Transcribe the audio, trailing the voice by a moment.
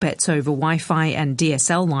bets over Wi-Fi and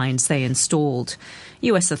DSL lines they installed.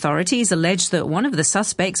 U.S. authorities allege that one of the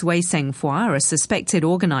suspects, Wei Senghua, a suspected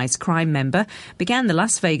organised crime member, began the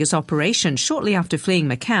Las Vegas operation shortly after fleeing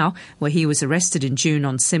Macau, where he was arrested in June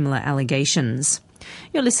on similar allegations.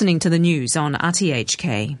 You're listening to the news on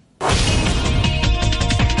RTHK.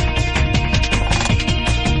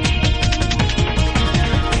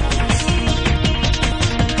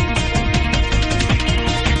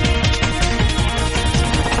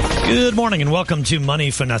 Good morning and welcome to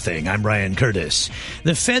Money for Nothing. I'm Brian Curtis.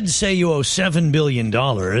 The Feds say you owe $7 billion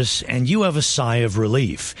and you have a sigh of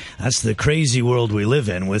relief. That's the crazy world we live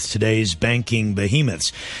in with today's banking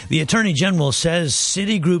behemoths. The Attorney General says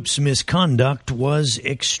Citigroup's misconduct was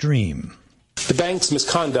extreme. The bank's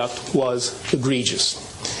misconduct was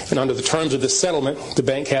egregious. And under the terms of this settlement, the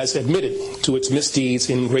bank has admitted to its misdeeds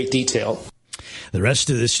in great detail. The rest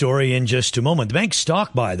of the story in just a moment. The bank's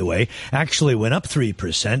stock, by the way, actually went up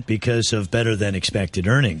 3% because of better than expected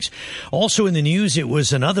earnings. Also in the news, it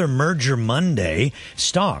was another merger Monday.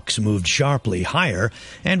 Stocks moved sharply higher,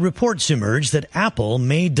 and reports emerged that Apple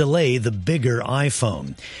may delay the bigger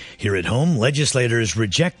iPhone. Here at home, legislators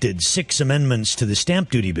rejected 6 amendments to the stamp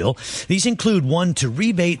duty bill. These include one to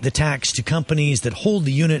rebate the tax to companies that hold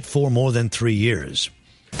the unit for more than 3 years.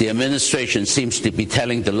 The administration seems to be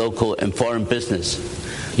telling the local and foreign business,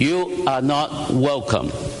 you are not welcome.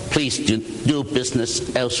 Please do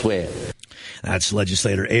business elsewhere. That's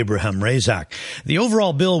legislator Abraham Razak. The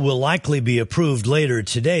overall bill will likely be approved later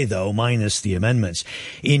today, though, minus the amendments.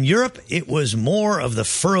 In Europe, it was more of the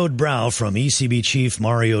furrowed brow from ECB chief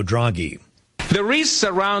Mario Draghi. The risks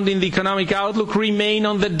surrounding the economic outlook remain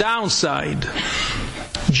on the downside.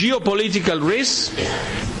 Geopolitical risks,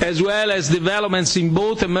 as well as developments in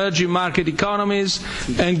both emerging market economies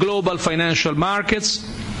and global financial markets,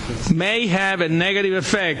 may have a negative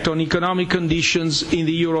effect on economic conditions in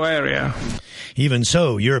the euro area. Even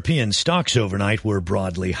so, European stocks overnight were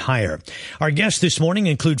broadly higher. Our guests this morning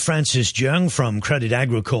include Francis Jung from Credit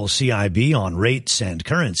Agricole CIB on rates and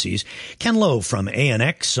currencies, Ken Lowe from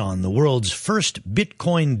ANX on the world's first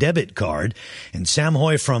Bitcoin debit card, and Sam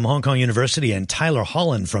Hoy from Hong Kong University and Tyler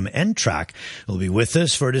Holland from NTRAC will be with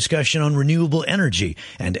us for a discussion on renewable energy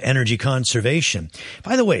and energy conservation.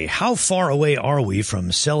 By the way, how far away are we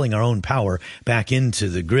from selling our own power back into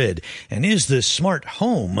the grid? And is the smart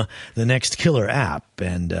home the next killer app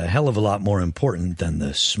and a hell of a lot more important than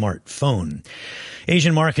the smartphone?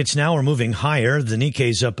 Asian markets now are moving higher. The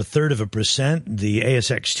Nikkei's up 0.33%. The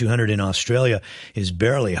ASX 200 in Australia is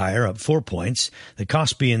barely higher, up 4 points. The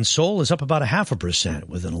Kospi in Seoul is up about 0.5%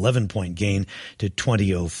 with an 11-point gain to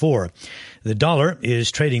 20.04. The dollar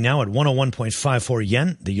is trading now at 101.54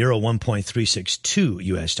 yen, the euro 1.362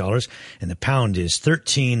 US dollars, and the pound is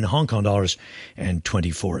 13 Hong Kong dollars and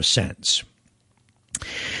 24 cents.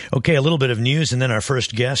 Okay, a little bit of news and then our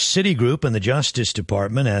first guest. Citigroup and the Justice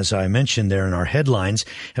Department, as I mentioned there in our headlines,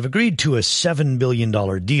 have agreed to a $7 billion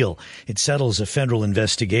deal. It settles a federal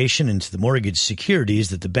investigation into the mortgage securities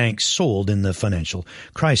that the bank sold in the financial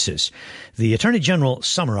crisis. The Attorney General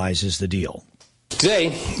summarizes the deal. Today,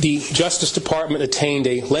 the Justice Department attained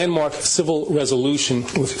a landmark civil resolution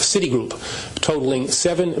with Citigroup totaling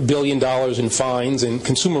 $7 billion in fines and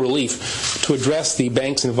consumer relief to address the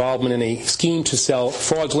bank's involvement in a scheme to sell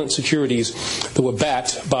fraudulent securities that were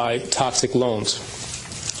backed by toxic loans.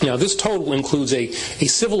 Now, this total includes a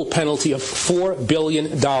civil penalty of $4 billion,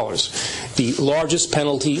 the largest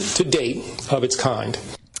penalty to date of its kind.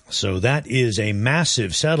 So that is a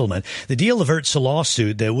massive settlement. The deal averts a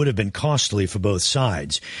lawsuit that would have been costly for both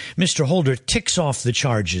sides. Mr. Holder ticks off the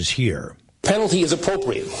charges here. Penalty is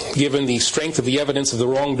appropriate, given the strength of the evidence of the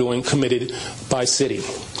wrongdoing committed by Citi.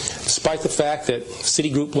 Despite the fact that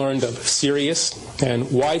Citigroup learned of serious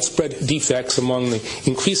and widespread defects among the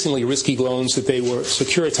increasingly risky loans that they were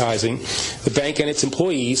securitizing, the bank and its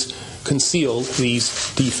employees concealed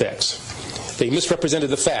these defects. They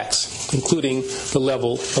misrepresented the facts, including the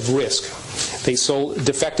level of risk. They sold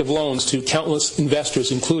defective loans to countless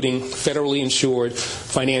investors, including federally insured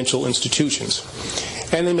financial institutions.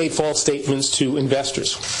 And they made false statements to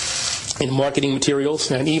investors in marketing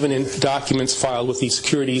materials and even in documents filed with the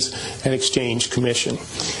Securities and Exchange Commission.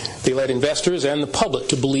 They led investors and the public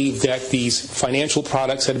to believe that these financial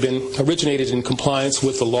products had been originated in compliance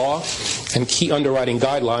with the law and key underwriting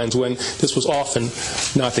guidelines when this was often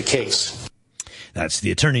not the case. That's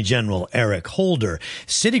the Attorney General, Eric Holder.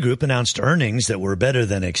 Citigroup announced earnings that were better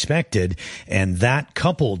than expected, and that,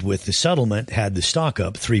 coupled with the settlement, had the stock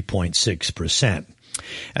up 3.6%.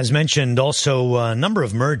 As mentioned, also a number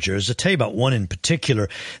of mergers. I'll tell you about one in particular.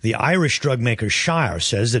 The Irish drug maker Shire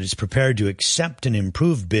says that it's prepared to accept an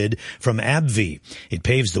improved bid from AbbVie. It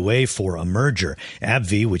paves the way for a merger.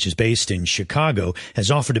 AbbVie, which is based in Chicago,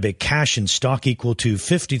 has offered to pay cash in stock equal to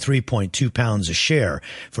 £53.2 a share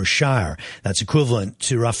for Shire. That's equivalent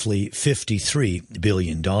to roughly $53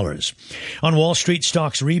 billion. On Wall Street,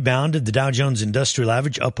 stocks rebounded. The Dow Jones Industrial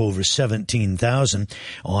Average up over 17,000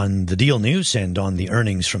 on the deal news and on the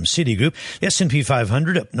earnings from Citigroup. The S&P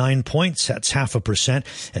 500 up 9 points. That's 0.5%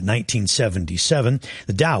 at 1977.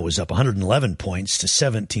 The Dow was up 111 points to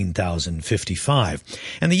 17,055.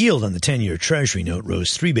 And the yield on the 10-year Treasury note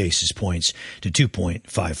rose 3 basis points to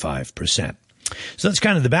 2.55%. So that's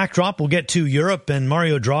kind of the backdrop. We'll get to Europe and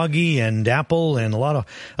Mario Draghi and Apple and a lot of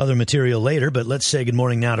other material later. But let's say good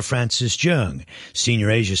morning now to Francis Jung, Senior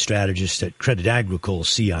Asia Strategist at Crédit Agricole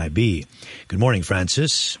CIB. Good morning,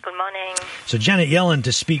 Francis. Good morning. So Janet Yellen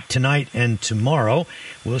to speak tonight and tomorrow.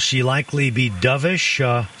 Will she likely be dovish,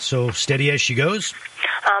 so steady as she goes?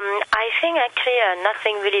 I think actually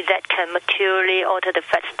nothing really that can materially alter the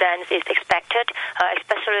Fed stance is expected,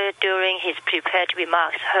 especially during his prepared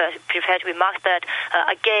remarks. Her prepared remarks that,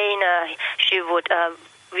 again, she would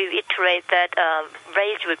reiterate that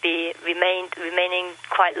rates would be remaining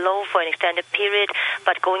quite low for an extended period,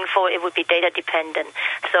 but going forward it would be data dependent.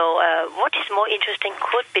 So what is more interesting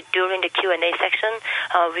could be during the Q&A section.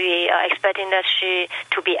 We are expecting that she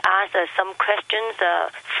to be asked some questions.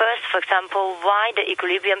 First, for example, why the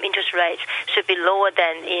equilibrium interest rates should be lower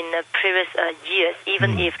than in previous years,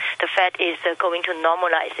 even if the Fed is going to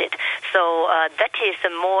normalize it. So that is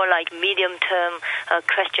more like medium-term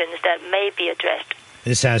questions that may be addressed.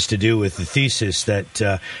 This has to do with the thesis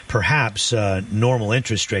that perhaps normal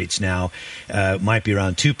interest rates now might be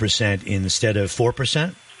around 2% instead of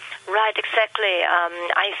 4%? Right, exactly.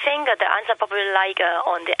 I think the answer probably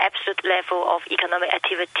on the absolute level of economic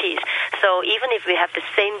activities. So even if we have the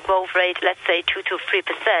same growth rate, let's say 2 to 3%,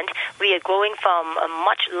 we are growing from a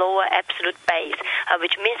much lower absolute base,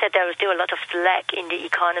 which means that there is still a lot of slack in the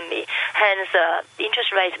economy. Hence,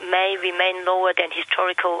 interest rates may remain lower than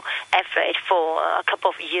historical average for a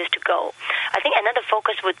couple of years to go. I think another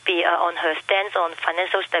focus would be on her stance on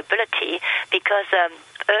financial stability, because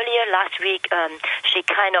earlier last week, she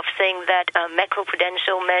kind of saying that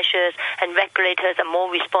macroprudential measures and regulators are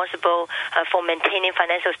more responsible for maintaining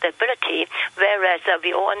financial stability, whereas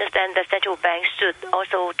we all understand that central banks should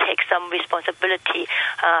also take some responsibility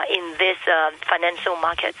in this financial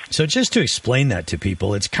market. So just to explain that to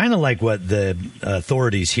people, it's kind of like what the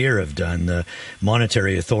authorities here have done, the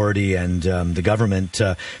monetary authority and the government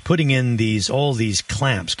putting in all these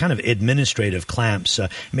clamps, kind of administrative clamps.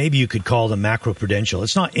 Maybe you could call them macroprudential.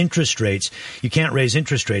 It's not interest rates. You can't raise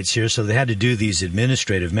interest rates here, so they had to do these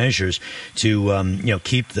administrative measures to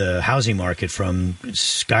keep the housing market from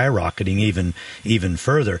skyrocketing even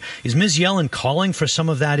further. Is Ms. Yellen calling for some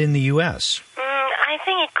of that in the U.S.? I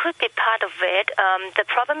think it could be part of it. The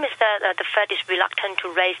problem is that the Fed is reluctant to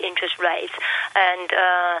raise interest rates, and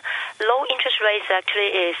low interest rates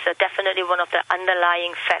actually is definitely one of the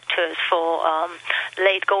underlying factors for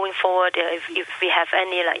late going forward if we have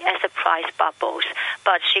any asset price bubbles.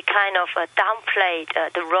 But she kind of downplayed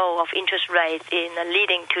the role of interest rates in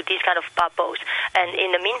leading to these kind of bubbles. And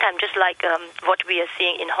in the meantime, just like what we are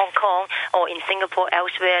seeing in Hong Kong or in Singapore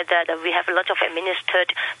elsewhere, that we have a lot of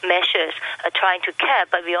administered measures trying to cap,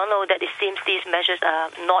 but we all know that it seems these measures are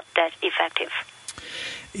not that effective.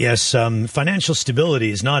 Yes, financial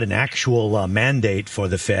stability is not an actual mandate for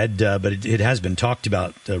the Fed, but it has been talked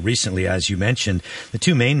about recently, as you mentioned. The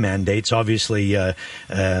two main mandates, obviously,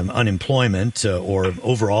 unemployment or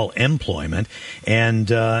overall employment,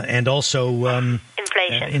 and also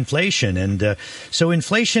inflation. And so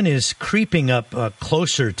inflation is creeping up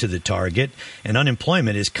closer to the target, and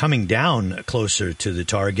unemployment is coming down closer to the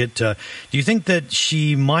target. Do you think that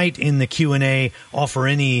she might, in the Q&A, offer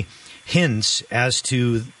any hints as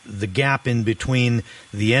to the gap in between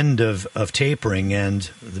the end of tapering and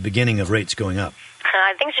the beginning of rates going up?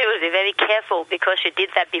 I think she will be very careful, because she did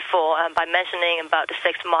that before by mentioning about the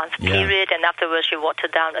 6-month period, and afterwards she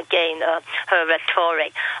watered down again her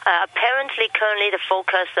rhetoric. Apparently, currently the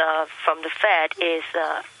focus from the Fed is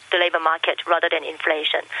the labor market rather than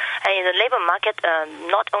inflation. And in the labor market,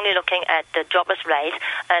 not only looking at the jobless rate,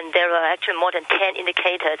 and there are actually more than 10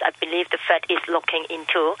 indicators I believe the Fed is looking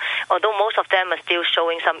into, although most of them are still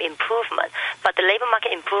showing some improvement. But the labor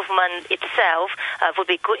market improvement itself would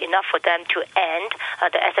be good enough for them to end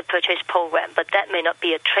the asset purchase program, but that may not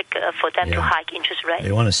be a trigger for them to hike interest rates.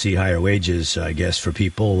 They want to see higher wages, I guess, for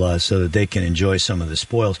people so that they can enjoy some of the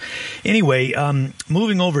spoils. Anyway,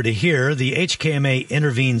 moving over to here, the HKMA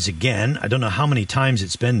intervenes again. I don't know how many times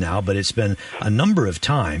it's been now, but it's been a number of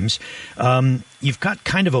times. You've got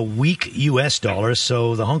kind of a weak U.S. dollar,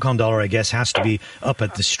 so the Hong Kong dollar, I guess, has to be up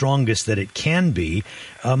at the strongest that it can be.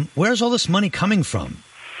 Where's all this money coming from?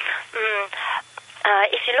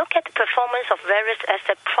 If you look at the performance of various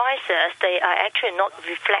asset prices, they are actually not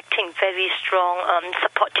reflecting very strong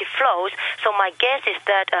supportive flows. So my guess is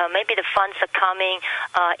that maybe the funds are coming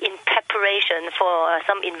in preparation for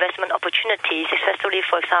some investment opportunities, especially,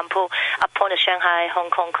 for example, upon the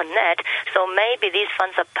Shanghai-Hong Kong Connect. So maybe these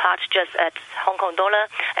funds are parked just at Hong Kong dollar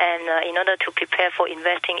and in order to prepare for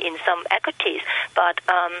investing in some equities. But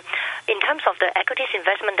in terms of the equities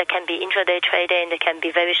investment, there can be intraday trading, there can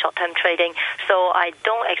be very short-term trading. So I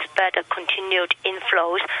don't expect a continued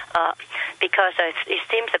inflows because it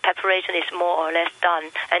seems the preparation is more or less done.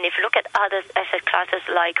 And if you look at other asset classes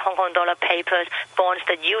like Hong Kong dollar papers, bonds,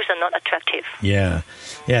 the yields are not attractive. Yeah,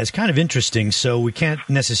 it's kind of interesting. So we can't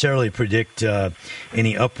necessarily predict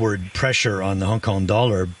any upward pressure on the Hong Kong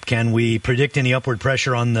dollar. Can we predict any upward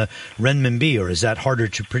pressure on the renminbi, or is that harder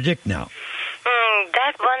to predict now?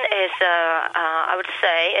 That one is, I would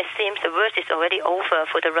say, it seems the worst is already over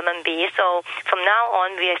for the renminbi. So from now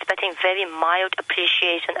on, we are expecting very mild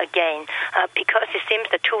appreciation again because it seems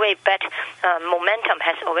the two-way bet momentum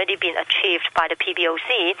has already been achieved by the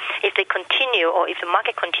PBOC. If they continue, or if the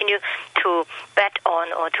market continue to bet on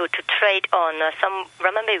or to trade on some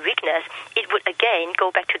renminbi weakness, it would again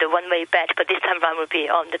go back to the one-way bet, but this time around will be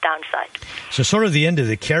on the downside. So sort of the end of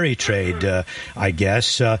the carry trade, I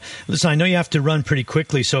guess. Listen, I know you have to run pretty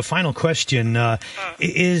quickly, so final question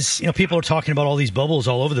is, people are talking about all these bubbles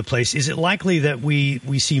all over the place. Is it likely that we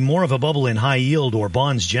see more of a bubble in high yield or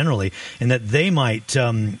bonds generally, and that they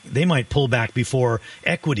might pull back before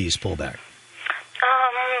equities pull back?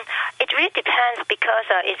 It really depends because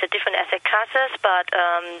it's a different asset classes, but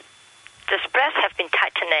the spreads have been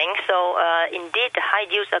tightening, so indeed the high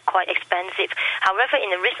yields are quite expensive. However, in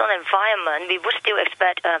a risk-on environment, we would still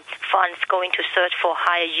expect funds going to search for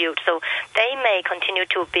higher yield. So they may continue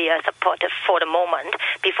to be supportive for the moment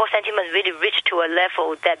before sentiment really reach to a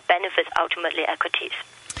level that benefits ultimately equities.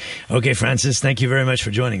 Okay, Francis, thank you very much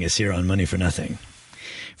for joining us here on Money for Nothing.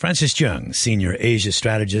 Francis Cheung, Senior Asia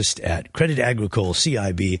Strategist at Credit Agricole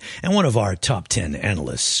CIB and one of our top 10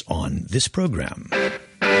 analysts on this program.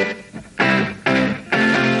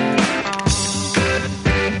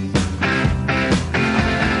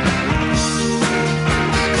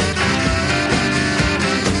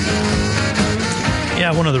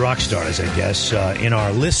 Yeah, one of the rock stars, I guess, in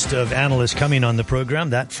our list of analysts coming on the program,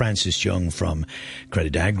 that Francis Cheung from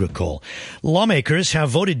Credit Agricole. Lawmakers have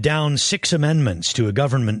voted down 6 amendments to a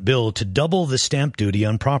government bill to double the stamp duty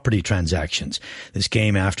on property transactions. This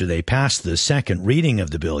came after they passed the second reading of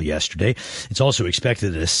the bill yesterday. It's also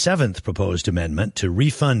expected that a 7th proposed amendment to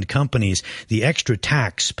refund companies the extra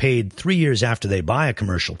tax paid 3 years after they buy a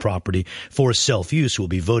commercial property for self-use will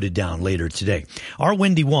be voted down later today. Our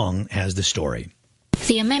Wendy Wong has the story.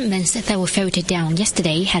 The amendments that were voted down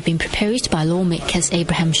yesterday had been proposed by lawmakers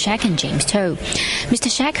Abraham Shek and James To. Mr.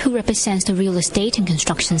 Shek, who represents the real estate and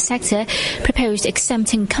construction sector, proposed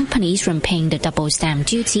exempting companies from paying the double stamp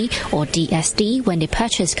duty, or DSD, when they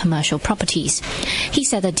purchase commercial properties. He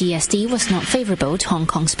said that DSD was not favorable to Hong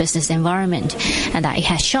Kong's business environment and that it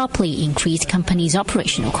has sharply increased companies'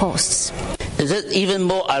 operational costs. Is it even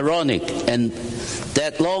more ironic and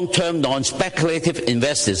that long-term non-speculative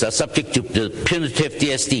investors are subject to the punitive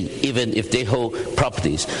DSD even if they hold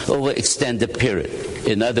properties over extended period?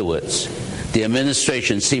 In other words, the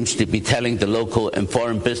administration seems to be telling the local and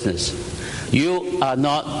foreign business, you are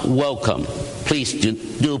not welcome. Please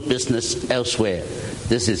do business elsewhere.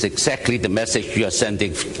 This is exactly the message you are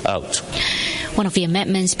sending out. One of the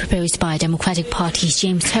amendments proposed by Democratic Party's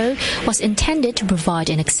James To was intended to provide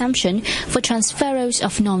an exemption for transfers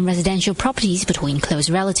of non-residential properties between close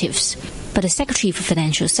relatives. But the Secretary for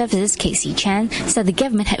Financial Services, KC Chan, said the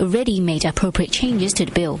government had already made appropriate changes to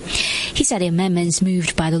the bill. He said the amendments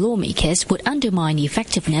moved by the lawmakers would undermine the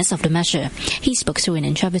effectiveness of the measure. He spoke through an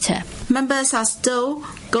interpreter. Members are still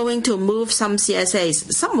going to move some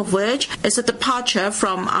CSAs, some of which is a departure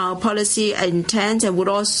from our policy intent and would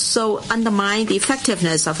also undermine the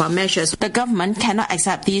effectiveness of our measures. The government cannot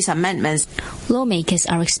accept these amendments. Lawmakers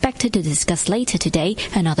are expected to discuss later today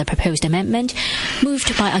another proposed amendment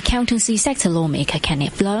moved by accountancy sector lawmaker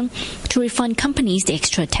Kenneth Leung to refund companies the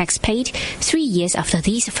extra tax paid 3 years after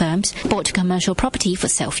these firms bought commercial property for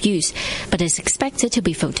self-use, but is expected to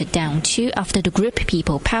be voted down too after the group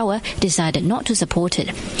People Power decided not to support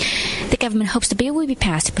it. The government hopes the bill will be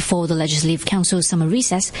passed before the Legislative Council's summer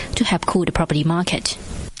recess to help cool the property market.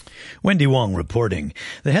 Wendy Wong reporting.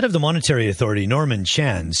 The head of the Monetary Authority, Norman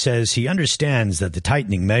Chan, says he understands that the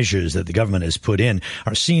tightening measures that the government has put in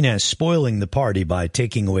are seen as spoiling the party by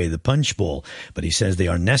taking away the punch bowl, but he says they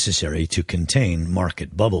are necessary to contain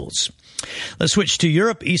market bubbles. Let's switch to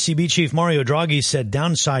Europe. ECB Chief Mario Draghi said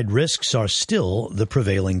downside risks are still the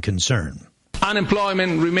prevailing concern.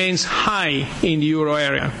 Unemployment remains high in the euro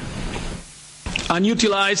area.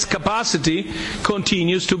 Unutilized capacity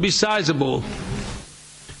continues to be sizable.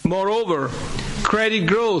 Moreover, credit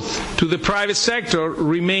growth to the private sector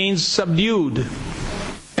remains subdued,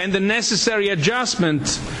 and the necessary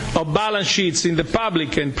adjustment of balance sheets in the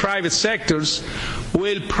public and private sectors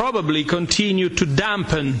will probably continue to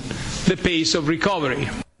dampen the pace of recovery.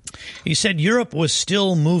 He said Europe was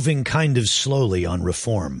still moving kind of slowly on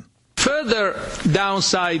reform. Further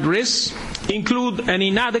downside risks include an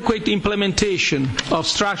inadequate implementation of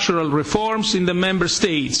structural reforms in the member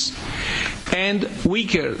states and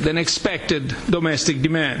weaker than expected domestic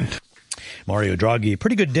demand. Mario Draghi,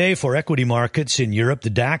 pretty good day for equity markets in Europe. The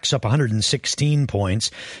DAX up 116 points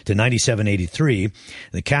to 97.83.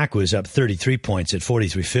 The CAC was up 33 points at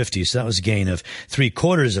 43.50. So that was a gain of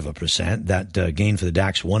 0.75%. That gain for the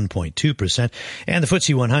DAX 1.2%. And the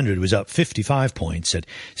FTSE 100 was up 55 points at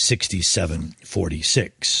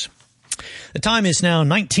 67.46. The time is now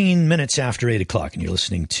 19 minutes after 8 o'clock, and you're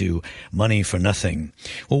listening to Money for Nothing.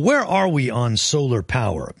 Well, where are we on solar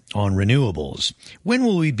power, on renewables? When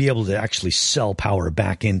will we be able to actually sell power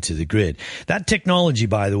back into the grid? That technology,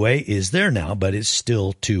 by the way, is there now, but it's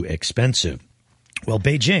still too expensive. Well,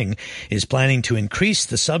 Beijing is planning to increase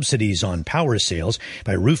the subsidies on power sales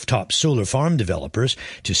by rooftop solar farm developers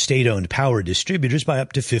to state-owned power distributors by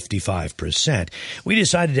up to 55%. We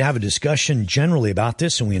decided to have a discussion generally about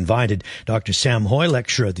this, and we invited Dr. Sam Hui,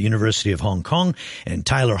 lecturer at the University of Hong Kong, and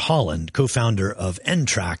Tyler Holland, co-founder of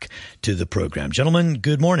NTRAC, to the program. Gentlemen,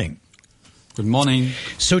 good morning. Good morning.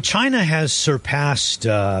 So China has surpassed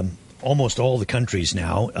almost all the countries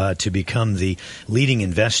now to become the leading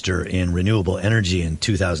investor in renewable energy in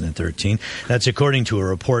 2013. That's according to a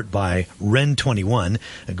report by REN21,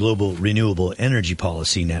 a global renewable energy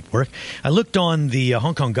policy network. I looked on the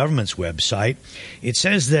Hong Kong government's website. It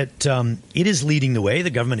says that it is leading the way. The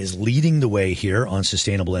government is leading the way here on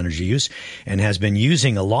sustainable energy use and has been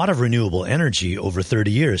using a lot of renewable energy over 30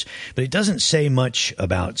 years, but it doesn't say much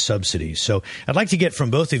about subsidies. So I'd like to get from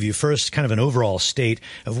both of you first kind of an overall state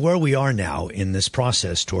of where we are now in this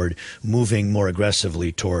process toward moving more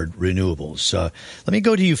aggressively toward renewables. Let me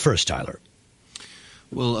go to you first, Tyler.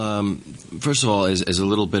 Well, first of all, as a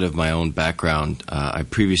little bit of my own background, I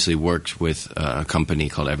previously worked with a company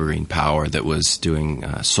called Evergreen Power that was doing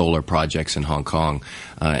solar projects in Hong Kong.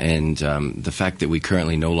 And the fact that we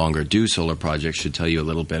currently no longer do solar projects should tell you a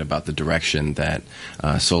little bit about the direction that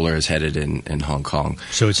solar is headed in Hong Kong.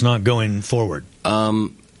 So it's not going forward?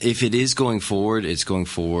 If it is going forward, it's going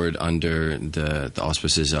forward under the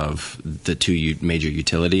auspices of the two major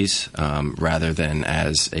utilities rather than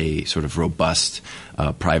as a sort of robust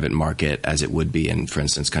private market as it would be in, for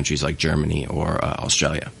instance, countries like Germany or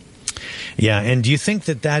Australia. Yeah, and do you think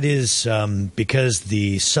that is because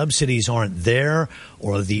the subsidies aren't there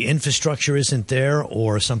or the infrastructure isn't there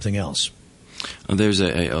or something else? There's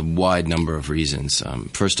a wide number of reasons.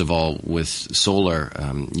 First of all, with solar,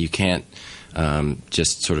 you can't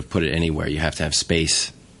just sort of put it anywhere. You have to have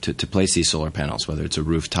space to place these solar panels, whether it's a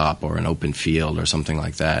rooftop or an open field or something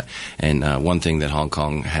like that. And one thing that Hong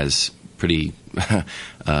Kong has pretty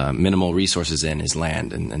minimal resources in is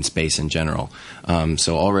land and space in general.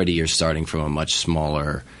 So already you're starting from a much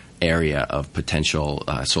smaller area of potential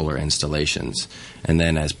solar installations. And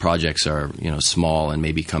then as projects are small and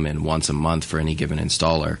maybe come in once a month for any given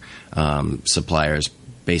installer, suppliers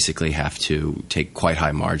basically have to take quite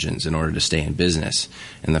high margins in order to stay in business.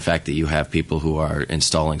 And the fact that you have people who are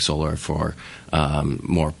installing solar for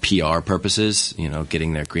more PR purposes,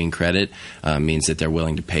 getting their green credit, means that they're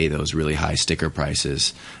willing to pay those really high sticker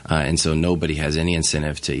prices. And so nobody has any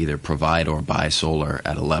incentive to either provide or buy solar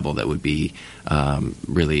at a level that would be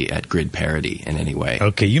really at grid parity in any way.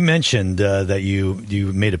 Okay, you mentioned that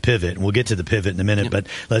you made a pivot, and we'll get to the pivot in a minute, but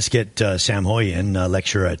let's get Sam Hui in,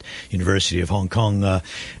 lecturer at University of Hong Kong.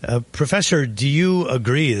 Professor, do you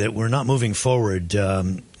agree that we're not moving forward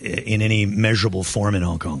in any measurable form in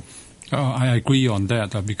Hong Kong? I agree on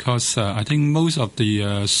that because I think most of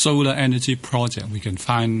the solar energy projects we can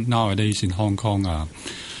find nowadays in Hong Kong are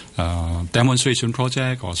demonstration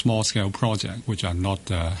projects or small-scale projects which are not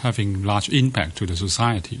having large impact to the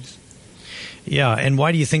societies. Yeah, and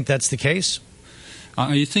why do you think that's the case?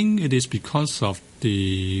 I think it is because of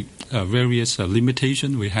the various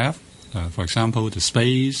limitations we have. For example, the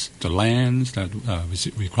space, the land that is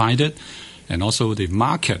required, and also the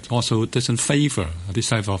market also doesn't favor this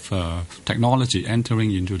type of technology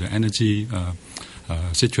entering into the energy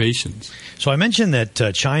situations. So I mentioned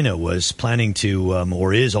that China was planning to,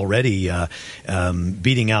 or is already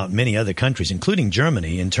beating out many other countries, including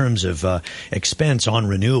Germany, in terms of expense on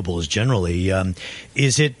renewables generally.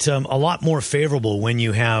 Is it a lot more favorable when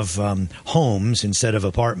you have homes instead of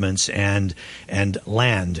apartments and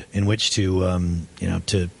land in which to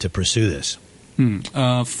to pursue this?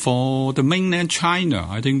 For the mainland China,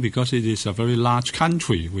 I think because it is a very large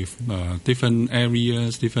country with different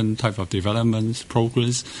areas, different type of developments,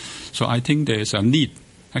 progress, so I think there is a need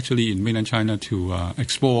actually in mainland China to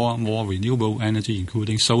explore more renewable energy,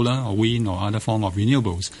 including solar or wind or other form of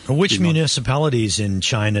renewables. Which municipalities in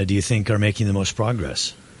China do you think are making the most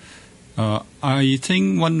progress? I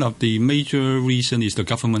think one of the major reasons is the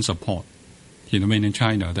government support in mainland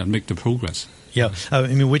China that make the progress. Yeah, I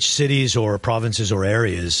mean, which cities or provinces or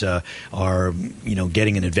areas are,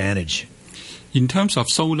 getting an advantage? In terms of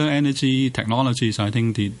solar energy technologies, I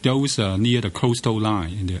think those near the coastal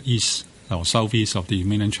line in the east or southeast of the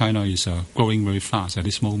mainland China is growing very fast at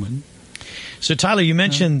this moment. So, Tyler, you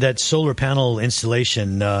mentioned that solar panel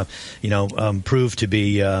installation, proved to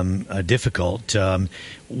be difficult.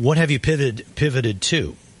 What have you pivoted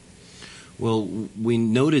to? Well, we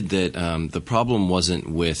noted that the problem wasn't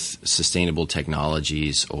with sustainable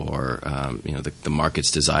technologies or the market's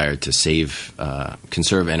desire to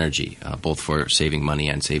conserve energy, both for saving money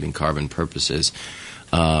and saving carbon purposes.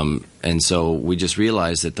 And so we just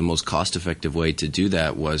realized that the most cost-effective way to do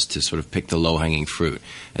that was to sort of pick the low-hanging fruit.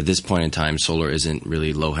 At this point in time, solar isn't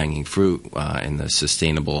really low-hanging fruit in the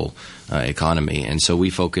sustainable economy. And so we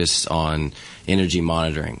focused on energy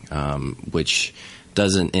monitoring, which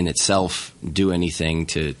doesn't in itself do anything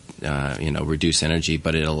to reduce energy,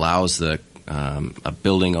 but it allows a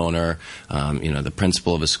building owner, the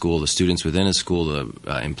principal of a school, the students within a school,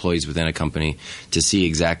 the employees within a company to see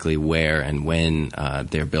exactly where and when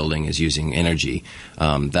their building is using energy.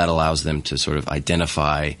 That allows them to sort of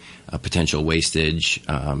identify potential wastage,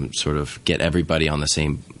 sort of get everybody on the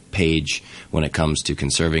same page when it comes to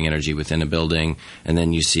conserving energy within a building, and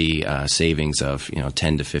then you see savings of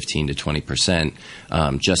 10 to 15 to 20%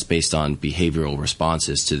 just based on behavioral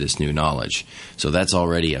responses to this new knowledge. So that's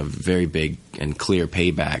already a very big and clear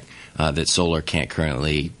payback that solar can't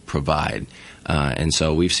currently provide. And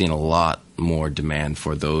so we've seen a lot more demand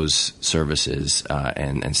for those services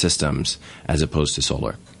and systems as opposed to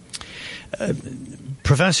solar.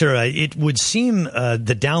 Professor, it would seem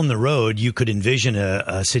that down the road you could envision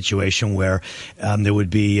a situation where there would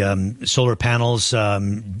be solar panels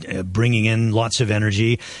bringing in lots of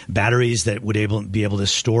energy, batteries that would be able to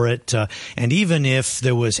store it, and even if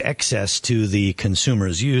there was excess to the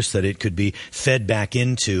consumer's use, that it could be fed back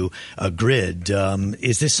into a grid.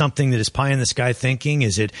 Is this something that is pie in the sky thinking?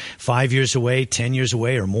 Is it 5 years away, 10 years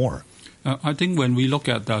away, or more? I think when we look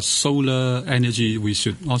at the solar energy, we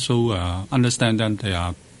should also understand that there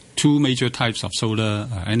are two major types of solar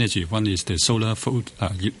energy. One is the solar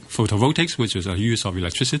photovoltaics, which is a use of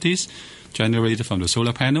electricity generated from the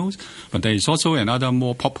solar panels. But there is also another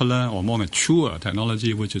more popular or more mature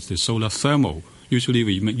technology, which is the solar thermal. Usually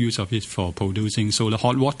we make use of it for producing solar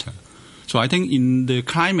hot water. So I think in the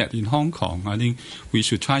climate in Hong Kong, I think we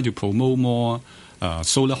should try to promote more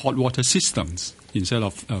solar hot water systems instead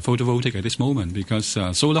of photovoltaic at this moment, because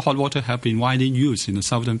solar hot water have been widely used in the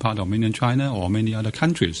southern part of mainland China or many other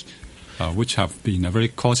countries, which have been very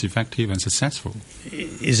cost-effective and successful.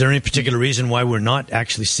 Is there any particular reason why we're not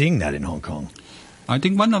actually seeing that in Hong Kong? I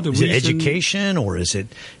think one of the reasons... Is it education, or is it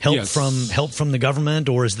help from the government,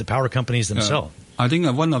 or is it the power companies themselves? I think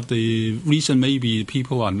one of the reasons maybe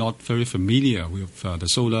people are not very familiar with the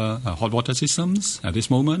solar hot water systems at this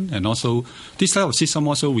moment, and also this type of system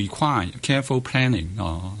also require careful planning.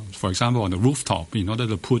 For example, on the rooftop, in order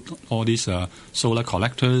to put all these solar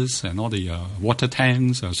collectors and all the water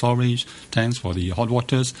tanks, storage tanks for the hot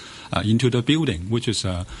waters into the building, which is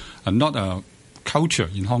not a culture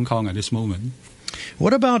in Hong Kong at this moment.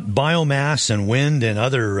 What about biomass and wind and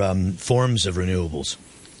other forms of renewables?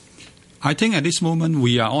 I think at this moment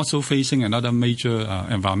we are also facing another major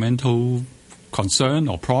environmental concern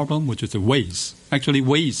or problem, which is the waste. Actually,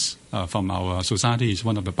 waste from our society is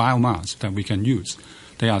one of the biomass that we can use.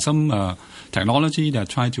 There are some technology that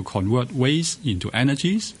try to convert waste into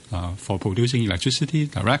energies for producing electricity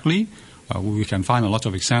directly. We can find a lot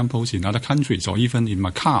of examples in other countries, or even in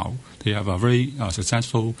Macau. They have a very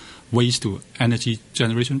successful waste-to-energy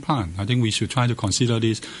generation plant. I think we should try to consider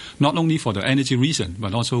this not only for the energy reason,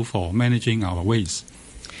 but also for managing our waste.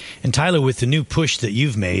 And Tyler, with the new push that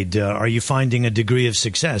you've made, are you finding a degree of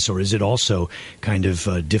success, or is it also kind of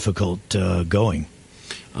difficult going?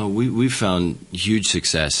 We've found huge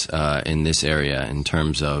success in this area in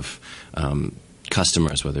terms of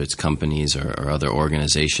customers, whether it's companies or other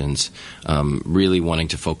organizations, really wanting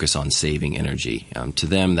to focus on saving energy. To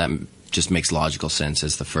them, that just makes logical sense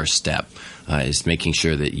as the first step, is making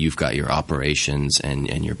sure that you've got your operations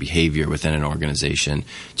and your behavior within an organization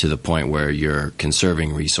to the point where you're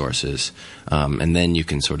conserving resources. And then you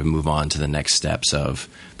can sort of move on to the next steps of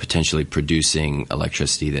potentially producing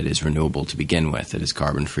electricity that is renewable to begin with, that is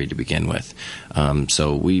carbon-free to begin with.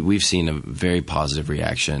 So we've seen a very positive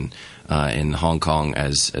reaction in Hong Kong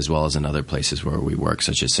as well as in other places where we work,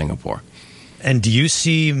 such as Singapore. And do you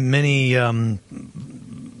see many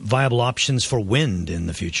viable options for wind in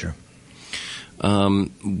the future?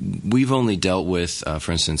 We've only dealt with,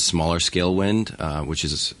 for instance, smaller scale wind, which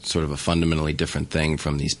is sort of a fundamentally different thing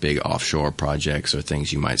from these big offshore projects or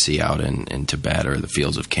things you might see out in Tibet or the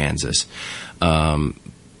fields of Kansas.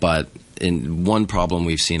 But one problem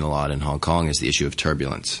we've seen a lot in Hong Kong is the issue of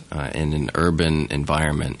turbulence. In an urban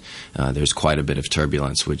environment, there's quite a bit of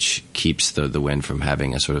turbulence, which keeps the wind from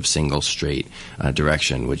having a sort of single straight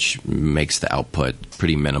direction, which makes the output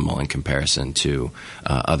pretty minimal in comparison to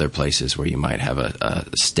other places where you might have a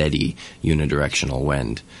steady unidirectional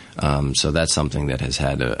wind. So that's something that has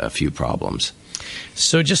had a few problems.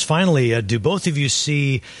 So just finally, do both of you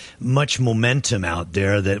see much momentum out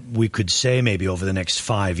there that we could say maybe over the next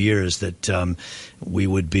 5 years that we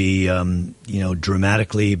would be,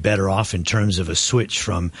 dramatically better off in terms of a switch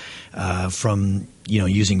from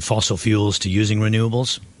using fossil fuels to using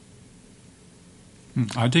renewables?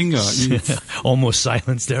 I think almost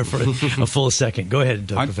silence there for a full second. Go ahead,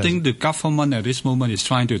 Professor. I think the government at this moment is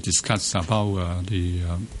trying to discuss about the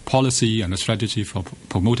policy and the strategy for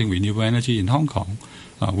promoting renewable energy in Hong Kong.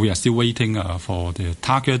 We are still waiting for the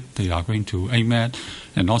target they are going to aim at,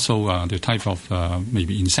 and also the type of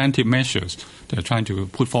maybe incentive measures they're trying to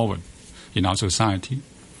put forward in our society.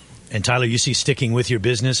 And Tyler, you see sticking with your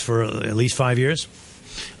business for at least 5 years?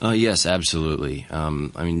 Yes, absolutely.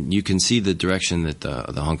 You can see the direction that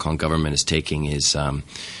the Hong Kong government is taking is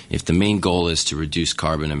if the main goal is to reduce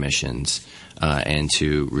carbon emissions and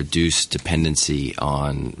to reduce dependency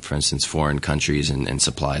on, for instance, foreign countries and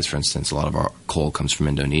supplies. For instance, a lot of our coal comes from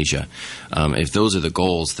Indonesia. If those are the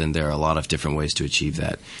goals, then there are a lot of different ways to achieve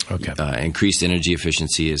that. Okay. Increased energy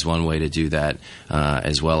efficiency is one way to do that,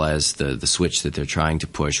 as well as the switch that they're trying to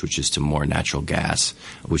push, which is to more natural gas,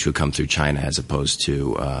 which would come through China as opposed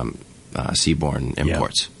to seaborne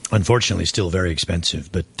imports. Yeah. Unfortunately, still very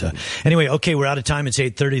expensive. But anyway, okay, we're out of time. It's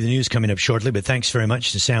 8:30. The news coming up shortly. But thanks very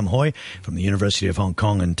much to Sam Hui from the University of Hong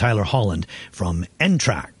Kong and Tyler Holland from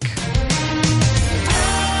NTRAC.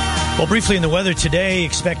 Well, briefly in the weather today,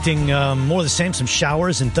 expecting more of the same, some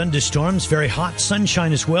showers and thunderstorms. Very hot,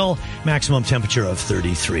 sunshine as well. Maximum temperature of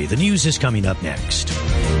 33. The news is coming up next.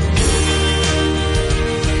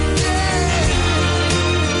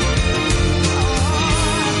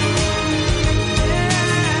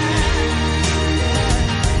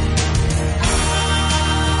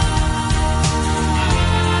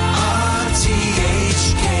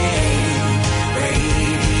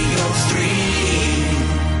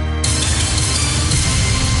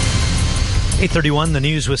 Eight 8:31, the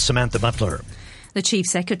news with Samantha Butler. The Chief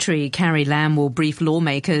Secretary, Carrie Lam, will brief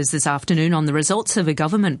lawmakers this afternoon on the results of a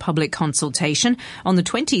government public consultation on the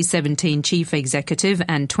 2017 Chief Executive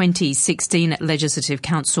and 2016 Legislative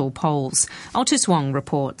Council polls. Otis Wong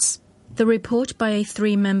reports. The report by a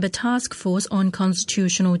 3-member task force on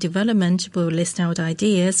constitutional development will list out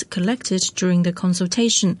ideas collected during the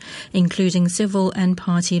consultation, including civil and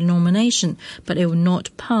party nomination, but it will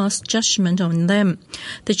not pass judgment on them.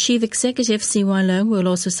 The Chief Executive, C.Y. Leung, will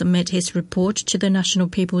also submit his report to the National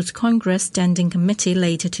People's Congress Standing Committee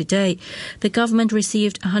later today. The government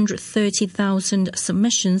received 130,000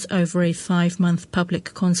 submissions over a 5-month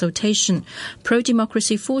public consultation.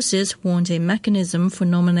 Pro-democracy forces want a mechanism for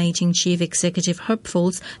nominating chief executive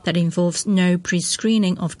hopefuls that involves no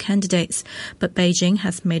pre-screening of candidates, but Beijing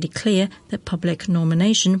has made it clear that public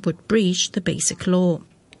nomination would breach the basic law.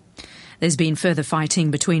 There's been further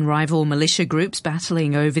fighting between rival militia groups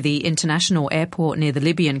battling over the international airport near the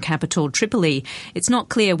Libyan capital Tripoli. It's not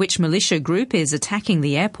clear which militia group is attacking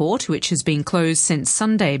the airport, which has been closed since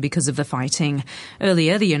Sunday because of the fighting.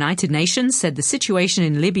 Earlier, the United Nations said the situation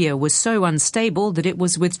in Libya was so unstable that it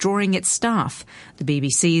was withdrawing its staff. The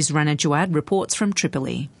BBC's Rana Jawad reports from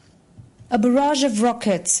Tripoli. A barrage of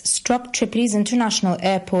rockets struck Tripoli's international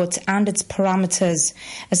airport and its parameters.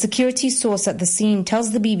 A security source at the scene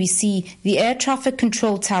tells the BBC the air traffic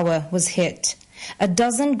control tower was hit. A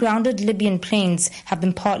dozen grounded Libyan planes have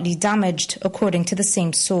been partly damaged, according to the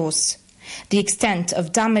same source. The extent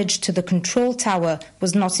of damage to the control tower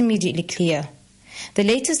was not immediately clear. The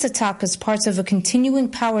latest attack is part of a continuing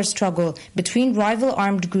power struggle between rival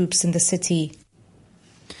armed groups in the city.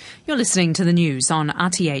 You're listening to the news on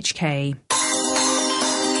RTHK.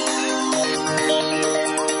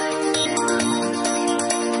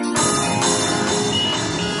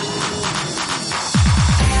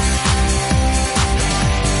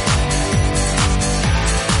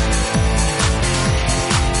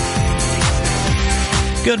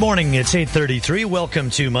 Good morning. It's 8:33.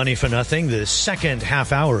 Welcome to Money for Nothing, the second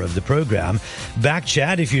half hour of the program. Back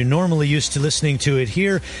Chat, if you're normally used to listening to it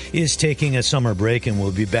here, is taking a summer break and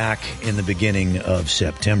will be back in the beginning of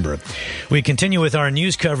September. We continue with our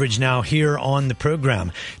news coverage now here on the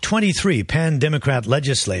program. 23 pan-Democrat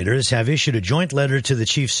legislators have issued a joint letter to the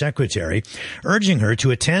Chief Secretary urging her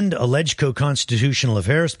to attend a LegCo Constitutional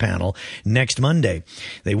Affairs panel next Monday.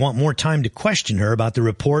 They want more time to question her about the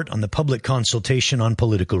report on the public consultation on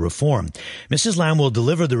political reform. Mrs. Lam will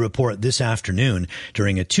deliver the report this afternoon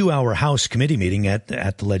during a 2-hour House committee meeting at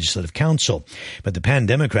the Legislative Council. But the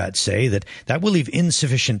pan-Democrats say that will leave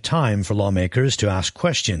insufficient time for lawmakers to ask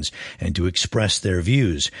questions and to express their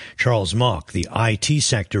views. Charles Mock, the IT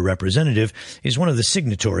sector representative, is one of the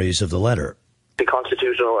signatories of the letter. The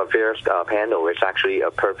Constitutional Affairs panel is actually a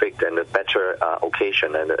perfect and a better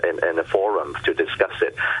occasion and a forum to discuss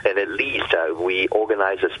it. And at least we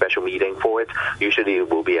organize a special meeting for it. Usually it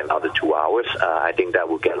will be another 2 hours. I think that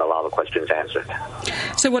will get a lot of questions answered.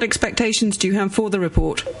 So what expectations do you have for the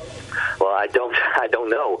report? Well, I don't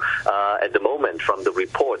know. At the moment, from the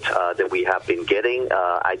report that we have been getting,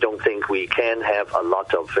 I don't think we can have a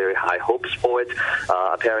lot of very high hopes for it.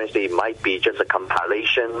 Apparently, it might be just a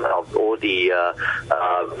compilation of all the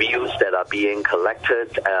views that are being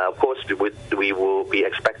collected. Of course, we will be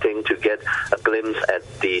expecting to get a glimpse at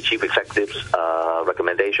the Chief Executive's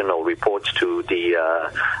recommendation or reports to the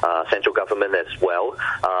central government as well.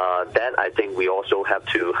 Then I think we also have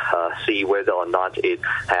to see whether or not it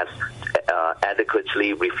has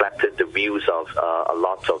adequately reflected the views of a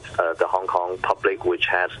lot of the Hong Kong public, which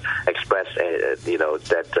has expressed,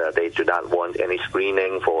 that they do not want any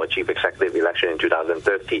screening for a chief executive election in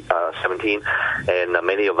 2017, and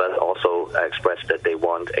many of us also expressed that they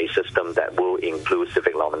want a system that will include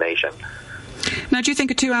civic nomination. Now, do you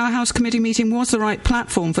think a 2-hour House committee meeting was the right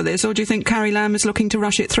platform for this, or do you think Carrie Lam is looking to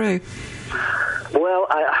rush it through? Well,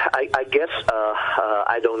 I guess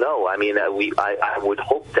I don't know. I mean, I would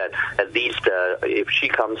hope that at least if she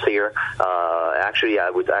comes here, actually, I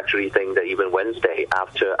would actually think that even Wednesday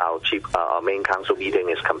after our main council meeting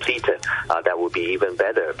is completed, that would be even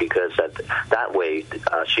better, because that way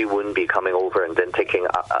she wouldn't be coming over and then taking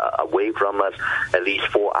away from us at least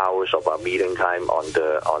 4 hours of our meeting time on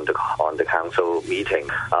the council meeting.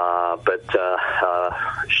 But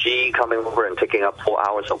she coming over and taking up 4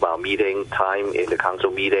 hours of our meeting time in the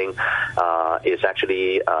council meeting is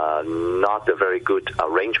actually not a very good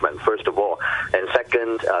arrangement, first of all. And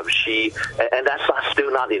second, that's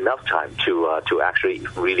still not enough time to actually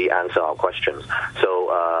really answer our questions. So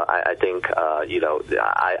I think,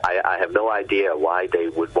 I have no idea why they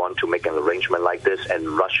would want to make an arrangement like this and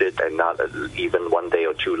rush it, and not even one day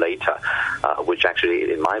or two later, which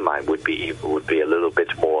actually, in my mind, would be a little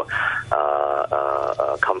bit more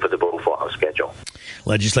comfortable for our schedule.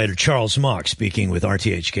 Legislator Charles Mock speaking with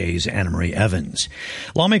RTHK's Anna-Marie Evans.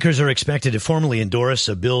 Lawmakers are expected to formally endorse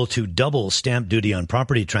a bill to double stamp duty on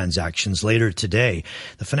property transactions later today.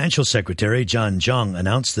 The Financial Secretary, John Tsang,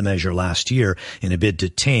 announced the measure last year in a bid to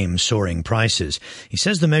tame soaring prices. He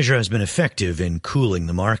says the measure has been effective in cooling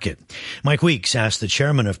the market. Mike Weeks asked the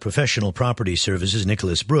chairman of Professional Property Services,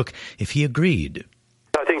 Nicholas Brook, if he agreed.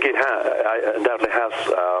 I think it undoubtedly has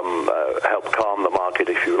helped calm the market,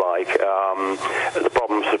 if you like. The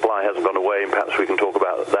problem of supply hasn't gone away, and perhaps we can talk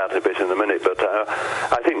about that a bit in a minute. But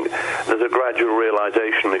I think there's a gradual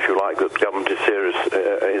realization, if you like, that the government is serious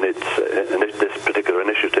in this particular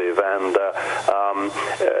initiative, and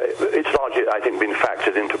it's largely, I think, been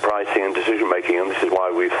factored into pricing and decision making, and this is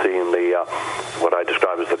why we've seen what I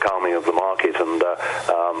describe as the calming of the market and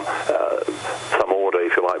some order,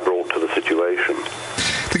 if you like, brought to the situation.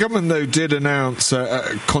 The government, though, did announce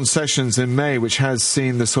concessions in May, which has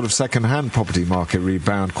seen the sort of second-hand property market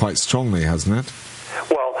rebound quite strongly, hasn't it?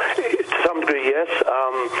 Well, to some degree, yes.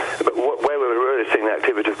 But where we're really seeing the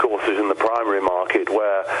activity, of course, is in the primary market,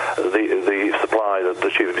 where the supply that the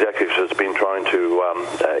chief executive has been trying to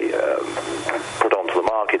put onto the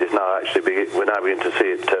market is now actually we're now beginning to see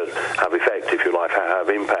it have effect, if you like, have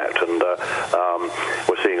impact, and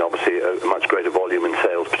we're seeing obviously a much greater volume in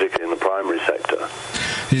sales, particularly in the primary sector.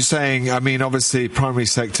 You're saying, I mean, obviously, primary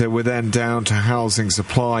sector, we're then down to housing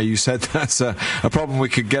supply. You said that's a problem we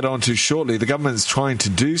could get onto shortly. The government's trying to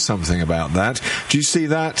do something about that. Do you see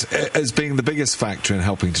that as being the biggest factor in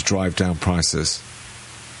helping to drive down prices?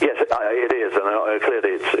 Yes, it is, and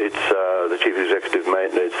clearly it's the chief executive.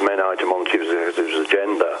 It's the main item on the chief executive's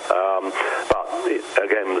agenda. But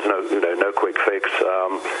again, there's no quick fix.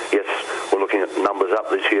 Yes, we're looking at numbers up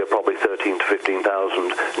this year, probably 13,000 to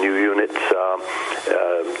 15,000 new units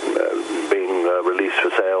being released for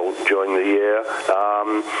sale during the year.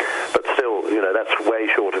 But still, that's way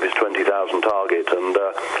short of his 20,000 target, and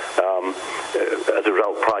as a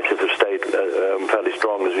result, prices have stayed fairly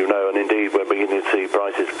strong, as you know, and indeed we're beginning to see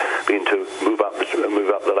prices begin to move up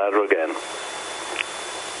the ladder again.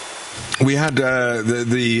 We had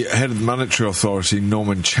the head of the Monetary Authority,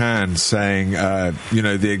 Norman Chan, saying,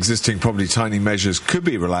 the existing property tightening measures could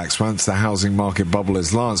be relaxed once the housing market bubble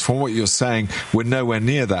is lanced. From what you're saying, we're nowhere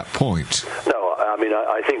near that point. No, I mean,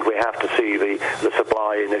 I think we have to see the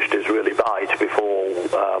supply initiatives really bite before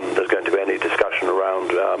there's going to be any discussion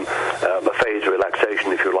around a phased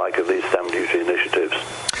relaxation, if you like, of these stamp duty initiatives.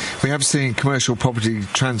 We have seen commercial property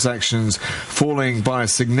transactions falling by a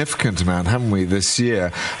significant amount, haven't we, this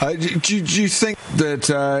year? Do you think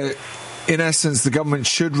that, in essence, the government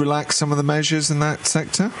should relax some of the measures in that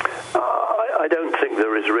sector? I don't think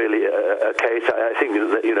there is really a case. I think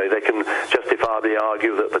that they can justifiably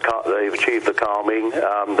argue that they've achieved the calming.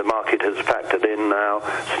 The market has factored in now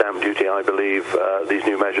stamp duty, I believe, these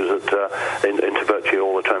new measures into virtually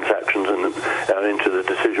all the transactions and into the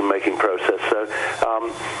decision-making process. So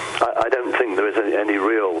I don't think there is any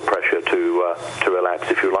real pressure to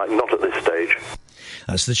relax, if you like, not at this stage.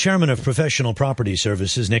 That's the chairman of Professional Property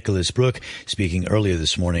Services, Nicholas Brook, speaking earlier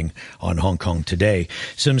this morning on Hong Kong Today.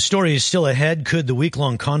 Some stories still ahead. Could the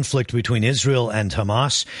week-long conflict between Israel and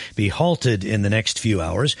Hamas be halted in the next few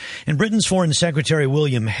hours? And Britain's Foreign Secretary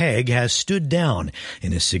William Hague has stood down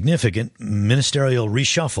in a significant ministerial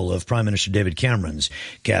reshuffle of Prime Minister David Cameron's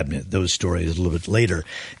cabinet. Those stories a little bit later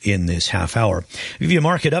in this half hour. I'll give you a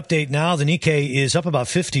market update now. The Nikkei is up about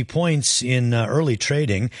 50 points in early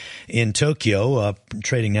trading in Tokyo,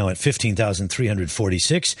 trading now at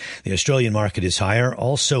 15,346. The Australian market is higher.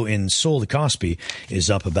 Also in Seoul, the Kospi is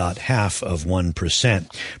up about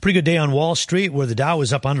 0.5%. Pretty good day on Wall Street, where the Dow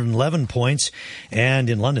was up 111 points. And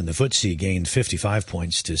in London, the FTSE gained 55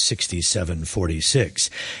 points to 67.46.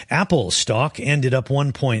 Apple stock ended up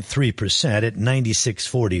 1.3% at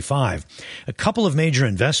 96.45. A couple of major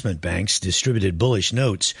investment banks distributed bullish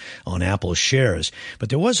notes on Apple shares. But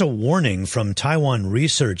there was a warning from Taiwan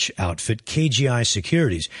research outfit KGI Securities.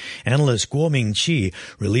 Analyst Guo Mingqi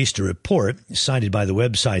released a report cited by the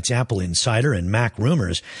websites Apple Insider and Mac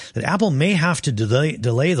Rumors that Apple may have to delay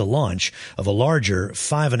the launch of a larger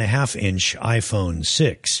 5.5-inch iPhone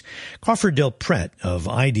 6. Crawford Del Pret of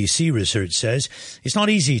IDC Research says it's not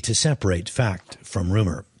easy to separate fact from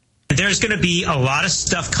rumor. There's going to be a lot of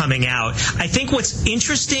stuff coming out. I think what's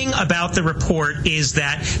interesting about the report is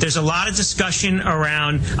that there's a lot of discussion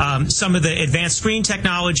around some of the advanced screen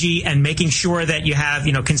technology and making sure that you have,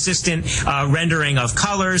 consistent rendering of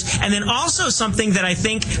colors. And then also something that I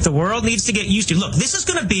think the world needs to get used to. Look, this is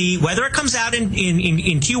going to be, whether it comes out in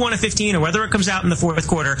Q1 of 15 or whether it comes out in the fourth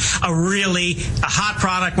quarter, a hot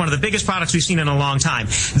product, one of the biggest products we've seen in a long time.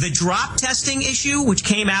 The drop testing issue, which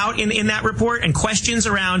came out in that report, and questions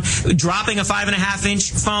around dropping a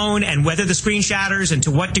 5.5-inch phone and whether the screen shatters and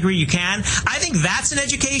to what degree you can. I think that's an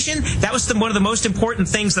education. That was one of the most important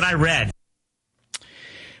things that I read.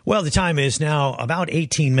 Well, the time is now about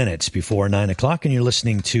 18 minutes before 9 o'clock, and you're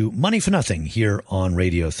listening to Money for Nothing here on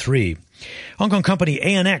Radio 3. Hong Kong company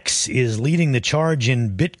ANX is leading the charge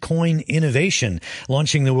in Bitcoin innovation,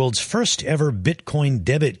 launching the world's first ever Bitcoin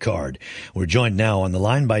debit card. We're joined now on the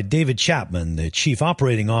line by David Chapman, the Chief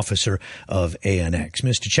Operating Officer of ANX.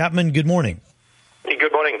 Mr. Chapman, good morning.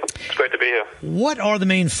 Good morning. It's great to be here. What are the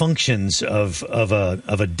main functions of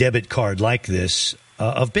a debit card like this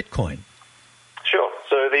of Bitcoin? Sure.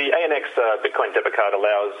 So the ANX Bitcoin debit card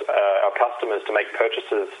allows our customers to make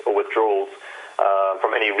purchases or withdrawals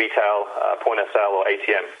from any retail, point of sale or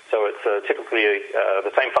ATM. So it's typically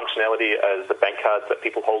the same functionality as the bank cards that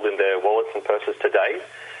people hold in their wallets and purses today.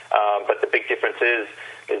 But the big difference is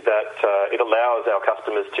that it allows our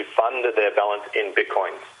customers to fund their balance in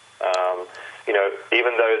Bitcoins.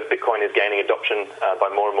 Even though Bitcoin is gaining adoption by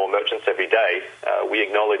more and more merchants every day, we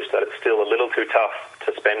acknowledge that it's still a little too tough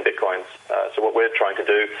to spend Bitcoins. So what we're trying to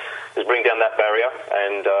do is bring down that barrier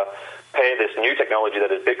and pair this new technology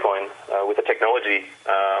that is Bitcoin with a technology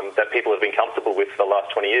that people have been comfortable with for the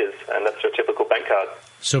last 20 years, and that's your typical bank card.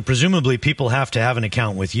 So presumably people have to have an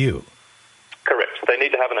account with you. Correct. They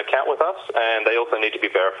need to have an account with us, and they also need to be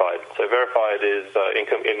verified. So verified is in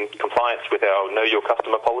compliance with our Know Your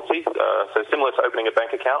Customer policy. So similar to opening a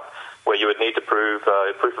bank account, where you would need to prove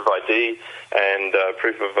proof of ID and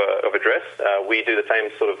proof of address. We do the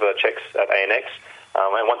same sort of checks at ANX.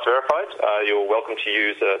 And once verified, you're welcome to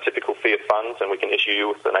use a typical fiat funds, and we can issue you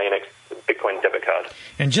with an ANX Bitcoin debit card.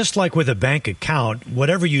 And just like with a bank account,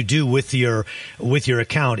 whatever you do with your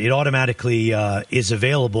account, it automatically is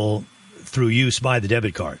available through use by the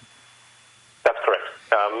debit card. That's correct.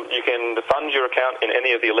 You can fund your account in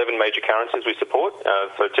any of the 11 major currencies we support,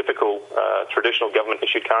 so typical traditional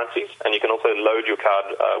government-issued currencies, and you can also load your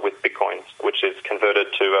card with Bitcoins, which is converted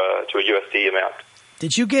to a USD amount.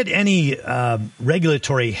 Did you get any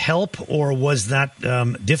regulatory help, or was that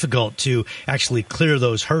difficult to actually clear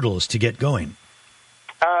those hurdles to get going?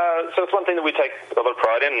 So it's one thing that we take a lot of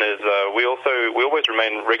pride in is we always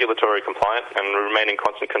remain regulatory compliant and remain in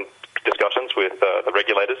constant discussions with the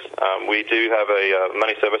regulators. We do have a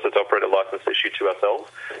money services operator license issued to ourselves,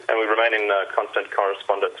 and we remain in constant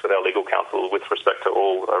correspondence with our legal counsel with respect to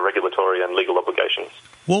all regulatory and legal obligations.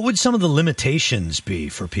 What would some of the limitations be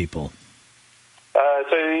for people?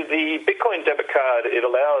 So the Bitcoin debit card, it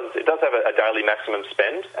does have a daily maximum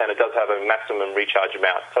spend, and it does have a maximum recharge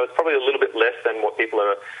amount. So it's probably a little bit less than what people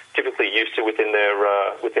are typically used to within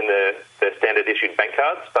their standard issued bank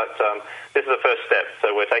cards. But this is the first step,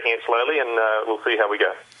 so we're taking it slowly, and we'll see how we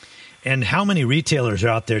go. And how many retailers are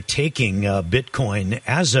out there taking Bitcoin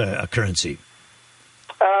as a currency?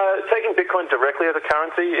 Taking Bitcoin directly as a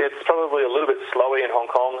currency, it's probably a little bit slower in Hong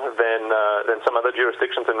Kong than some other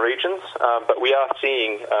jurisdictions and regions. But we are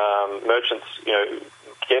seeing merchants,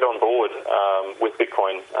 get on board with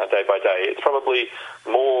Bitcoin day by day. It's probably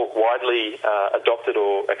more widely adopted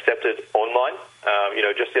or accepted online.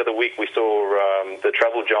 Just the other week we saw the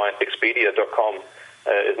travel giant Expedia.com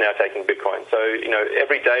is now taking Bitcoin. So,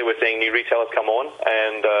 every day we're seeing new retailers come on,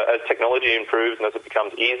 and as technology improves and as it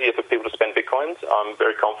becomes easier for people to spend Bitcoins, I'm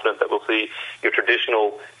very confident that we'll see your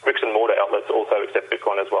traditional bricks and mortar outlets also accept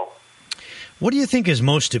Bitcoin as well. What do you think is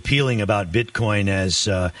most appealing about Bitcoin as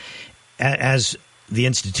the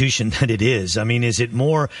institution that it is? I mean, is it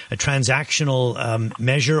more a transactional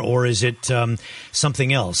measure, or is it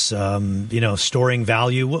something else? Storing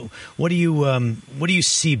value. What do you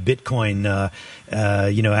see Bitcoin,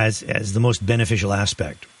 as the most beneficial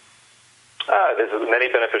aspect? There's many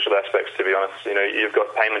beneficial aspects, to be honest. You've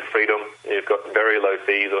got payment freedom. You've got very low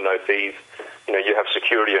fees or no fees. You have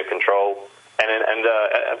security and control. And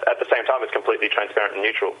at the same time, it's completely transparent and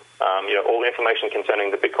neutral. All information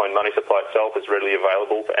concerning the Bitcoin money supply itself is readily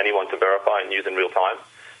available for anyone to verify and use in real time.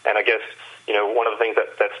 And I guess, one of the things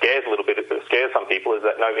that scares scares some people is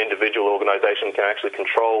that no individual organization can actually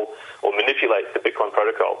control or manipulate the Bitcoin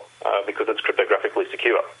protocol because it's cryptographically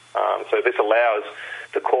secure. So this allows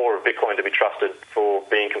the core of Bitcoin to be trusted for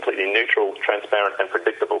being completely neutral, transparent, and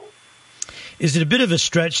predictable. Is it a bit of a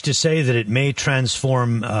stretch to say that it may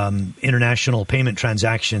transform international payment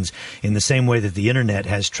transactions in the same way that the Internet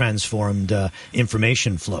has transformed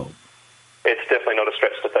information flow? It's definitely not a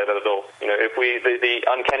stretch to say that at all. You know, if the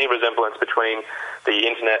uncanny resemblance between the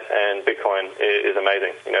Internet and Bitcoin is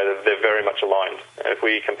amazing. You know, they're very much aligned. If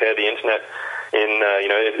we compare the Internet in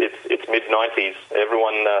its mid-90s,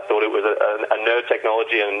 everyone thought it was a nerd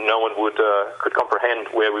technology, and no one could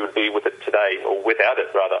comprehend where we would be with it today, or without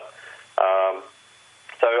it rather.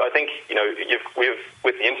 So I think, you know,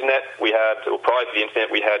 with the Internet, prior to the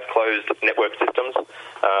Internet, we had closed network systems,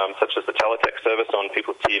 such as the teletext service on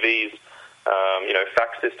people's TVs,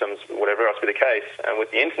 fax systems, whatever else be the case. And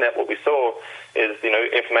with the Internet, what we saw is, you know,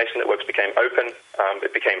 information networks became open,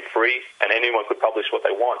 it became free, and anyone could publish what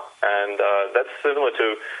they want. And that's similar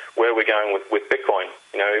to where we're going with Bitcoin.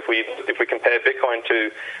 You know, if we compare Bitcoin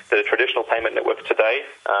to the traditional payment networks today,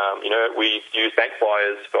 we use bank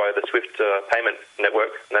wires via the SWIFT payment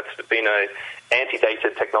network, and that's been a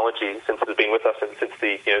antedated technology since it's been with us since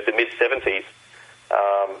the mid-70s.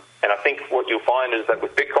 And I think what you'll find is that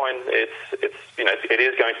with Bitcoin, it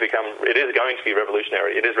is going to be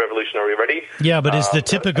revolutionary. It is revolutionary already. Yeah, but is the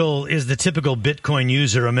typical Bitcoin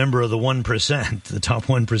user a member of the 1%, the top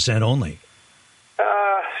 1% only?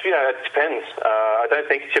 It depends. I don't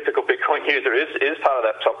think the typical Bitcoin user is part of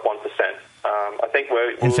that top 1%. I think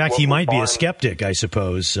in fact, he might be a skeptic, I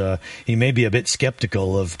suppose. He may be a bit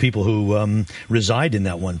skeptical of people who reside in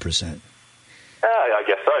that 1%. I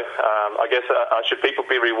guess so. I guess should people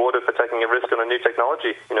be rewarded for taking a risk on a new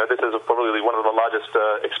technology? You know, this is probably one of the largest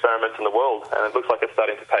experiments in the world, and it looks like it's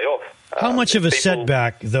starting to pay off. How much of a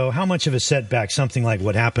setback, though? How much of a setback something like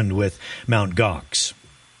what happened with Mt. Gox?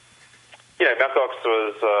 Mt. Gox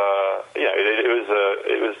was,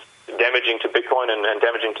 it was damaging to Bitcoin and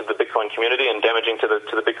damaging to the Bitcoin community and damaging to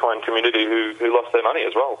the Bitcoin community who lost their money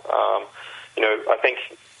as well. I think.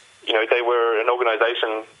 They were an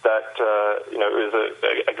organization that, it was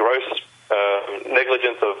a gross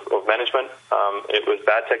negligence of management. It was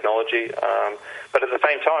bad technology. But at the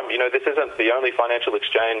same time, this isn't the only financial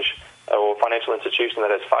exchange or financial institution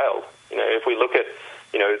that has failed. If we look at,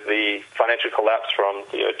 the financial collapse from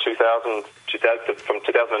 2008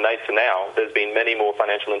 to now, there's been many more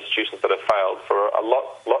financial institutions that have failed for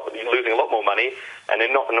losing a lot more money, and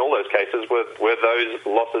not in all those cases were those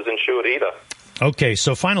losses insured either. Okay,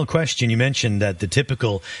 so final question. You mentioned that the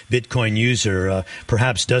typical Bitcoin user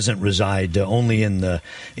perhaps doesn't reside only in the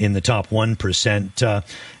top 1%.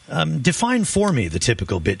 Define for me the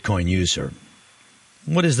typical Bitcoin user.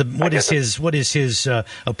 What is his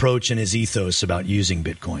approach and his ethos about using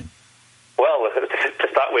Bitcoin? Well, to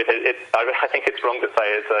start with, I think it's wrong to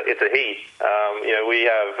say it's a he. We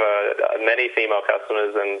have many female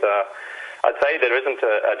customers, and I'd say there isn't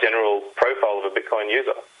a general profile of a Bitcoin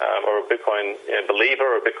user or a Bitcoin believer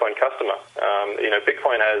or a Bitcoin customer.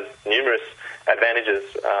 Bitcoin has numerous advantages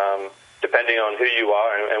depending on who you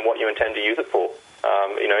are and what you intend to use it for.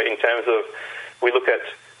 In terms of, we look at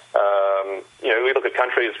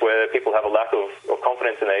countries where people have a lack of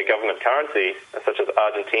confidence in their government currency, such as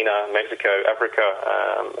Argentina, Mexico, Africa,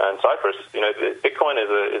 and Cyprus. Bitcoin is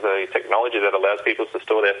a technology that allows people to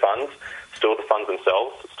store their funds, store the funds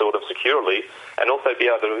themselves, store them securely, and also be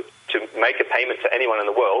able to make a payment to anyone in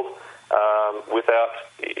the world without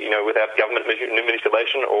government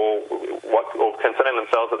manipulation or concerning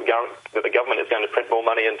themselves that the government is going to print more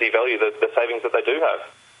money and devalue the savings that they do have.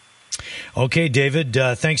 Okay, David,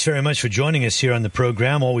 thanks very much for joining us here on the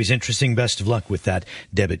program. Always interesting. Best of luck with that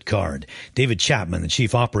debit card. David Chapman, the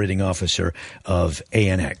Chief Operating Officer of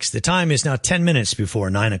ANX. The time is now 10 minutes before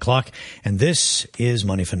 9 o'clock, and this is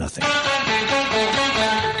Money for Nothing.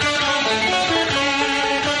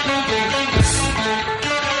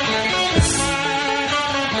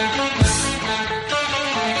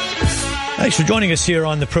 Thanks for joining us here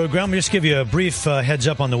on the program. We'll just give you a brief heads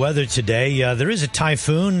up on the weather today. There is a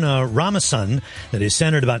typhoon, Ramasan, that is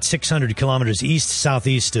centered about 600 kilometers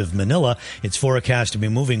east-southeast of Manila. It's forecast to be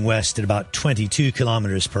moving west at about 22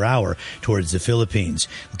 kilometers per hour towards the Philippines.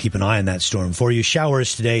 We'll keep an eye on that storm for you.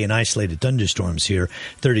 Showers today and isolated thunderstorms here,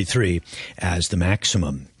 33 as the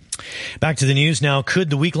maximum. Back to the news now.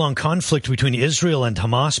 Could the week-long conflict between Israel and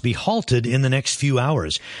Hamas be halted in the next few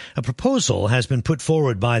hours? A proposal has been put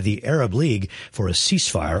forward by the Arab League for a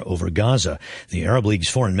ceasefire over Gaza. The Arab League's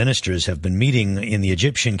foreign ministers have been meeting in the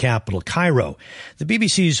Egyptian capital, Cairo. The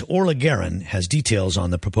BBC's Orla Guerin has details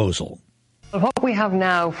on the proposal. What we have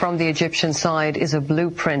now from the Egyptian side is a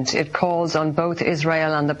blueprint. It calls on both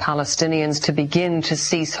Israel and the Palestinians to begin to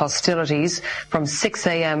cease hostilities from 6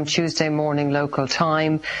 a.m. Tuesday morning local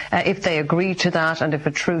time. If they agree to that and if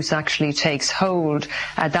a truce actually takes hold,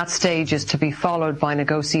 that stage is to be followed by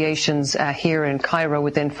negotiations here in Cairo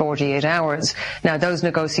within 48 hours. Now, those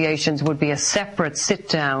negotiations would be a separate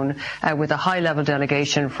sit-down with a high-level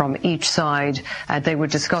delegation from each side. They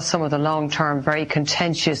would discuss some of the long-term, very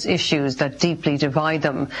contentious issues that deeply divide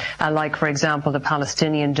them, like, for example, the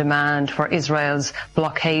Palestinian demand for Israel's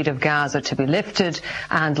blockade of Gaza to be lifted,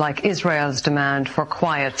 and like Israel's demand for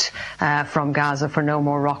quiet from Gaza, for no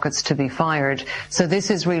more rockets to be fired. So this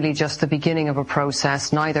is really just the beginning of a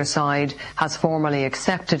process. Neither side has formally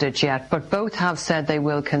accepted it yet, but both have said they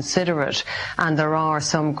will consider it, and there are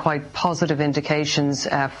some quite positive indications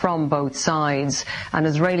from both sides. An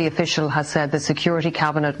Israeli official has said the Security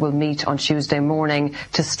Cabinet will meet on Tuesday morning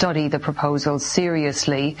to study the proposal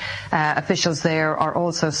seriously. Officials there are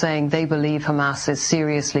also saying they believe Hamas is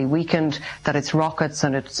seriously weakened, that its rockets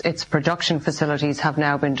and its production facilities have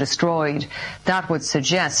now been destroyed. That would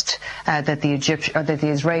suggest that the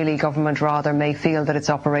Israeli government may feel that its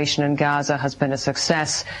operation in Gaza has been a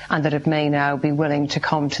success and that it may now be willing to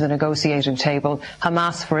come to the negotiating table.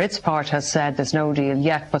 Hamas, for its part, has said there's no deal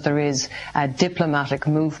yet, but there is a diplomatic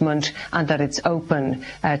movement and that it's open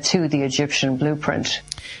to the Egyptian blueprint.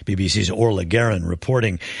 BBC's Orla Guerin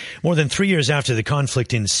reporting. More than 3 years after the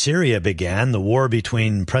conflict in Syria began, the war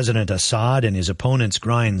between President Assad and his opponents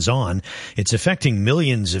grinds on. It's affecting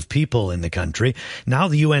millions of people in the country. Now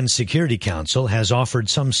the UN Security Council has offered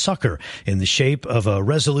some succor in the shape of a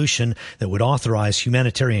resolution that would authorize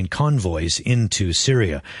humanitarian convoys into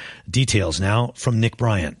Syria. Details now from Nick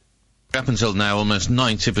Bryant. Up until now, almost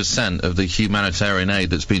 90% of the humanitarian aid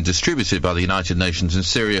that's been distributed by the United Nations in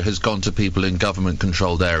Syria has gone to people in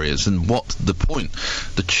government-controlled areas. And what the point,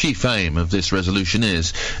 the chief aim of this resolution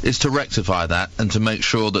is to rectify that and to make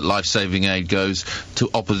sure that life-saving aid goes to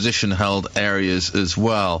opposition-held areas as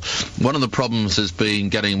well. One of the problems has been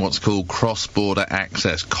getting what's called cross-border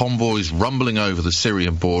access, convoys rumbling over the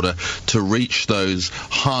Syrian border to reach those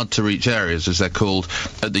hard-to-reach areas, as they're called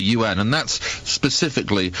at the UN. And that's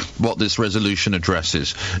specifically what this resolution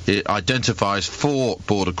addresses. It identifies 4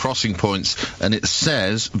 border crossing points, and it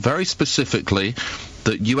says very specifically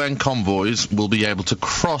that UN convoys will be able to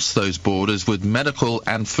cross those borders with medical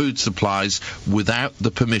and food supplies without the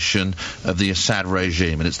permission of the Assad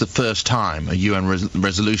regime. And it's the first time a UN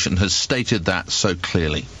resolution has stated that so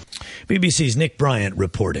clearly. BBC's Nick Bryant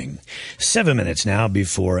reporting. 7 minutes now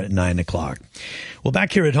before 9 o'clock. Well,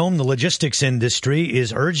 back here at home, the logistics industry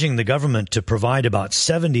is urging the government to provide about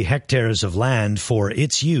 70 hectares of land for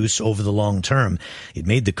its use over the long term. It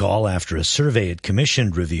made the call after a survey it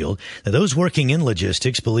commissioned revealed that those working in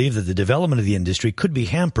logistics believe that the development of the industry could be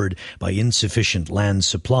hampered by insufficient land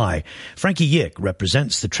supply. Frankie Yick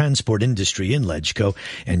represents the transport industry in LegCo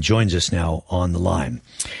and joins us now on the line.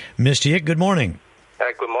 Mr. Yick, good morning.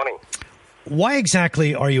 Good morning. Why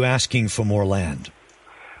exactly are you asking for more land?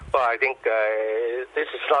 Well, I think this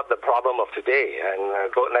is not the problem of today. And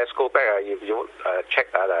let's go back. If you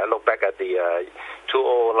look back at the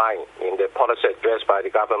 2009 in the policy addressed by the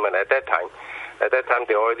government at that time. At that time,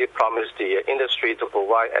 they already promised the industry to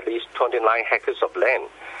provide at least 29 hectares of land.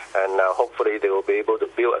 And hopefully they will be able to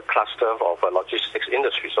build a cluster of logistics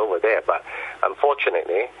industries over there. But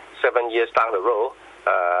unfortunately, 7 years down the road,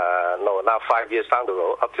 now 5 years down the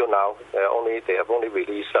road, up till now, they have only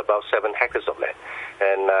released about 7 hectares of land.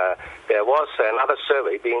 And there was another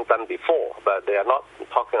survey being done before, but they are not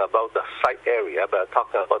talking about the site area, but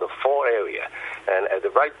talking about the floor area. And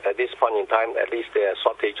at this point in time, at least there is a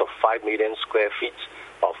shortage of 5 million square feet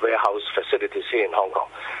of warehouse facilities here in Hong Kong.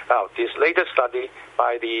 Now, this latest study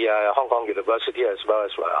by the Hong Kong University, as well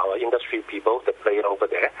as our industry people that play over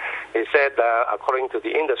there, they said, according to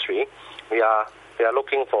the industry, we are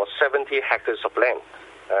looking for 70 hectares of land,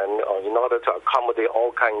 and in order to accommodate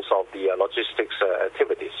all kinds of the logistics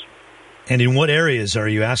activities. And in what areas are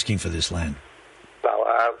you asking for this land? Now,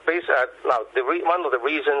 one of the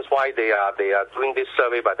reasons why they are doing this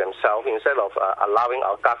survey by themselves, instead of allowing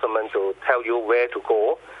our government to tell you where to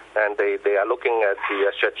go, and they are looking at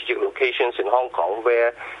the strategic locations in Hong Kong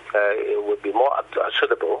where it would be more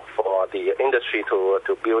suitable for the industry to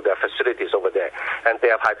build their facilities over there. And they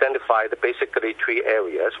have identified basically 3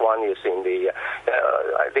 areas. One is in the,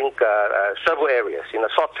 several areas. In the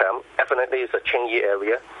short term, definitely is the Tsing Yi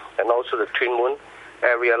area, and also the Tuen Mun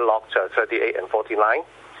area, lots 38 and 49.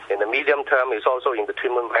 In the medium term, is also in the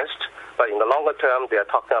Tuen Mun West. But in the longer term, they are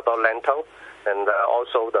talking about Lantau and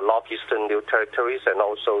also the northeastern New Territories, and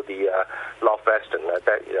also the northwestern.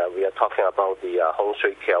 We are talking about the Hong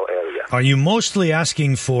Shui KL area. Are you mostly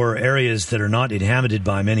asking for areas that are not inhabited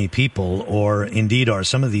by many people, or indeed are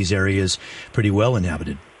some of these areas pretty well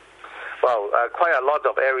inhabited? Well, quite a lot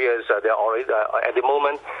of areas they're already at the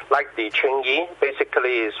moment, like the Chengyi,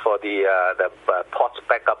 basically is for the ports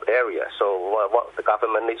backup area. So what the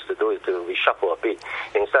government needs to do is to reshuffle a bit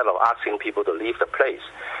instead of asking people to leave the place.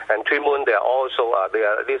 And Tuen Mun, they're also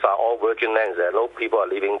these are all virgin lands. No people are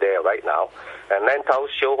living there right now. And Lantau,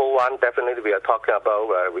 Siu Ho Wan, definitely we are talking about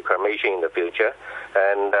reclamation in the future.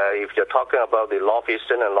 And if you're talking about the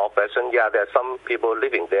northeastern and northwestern, yeah, there are some people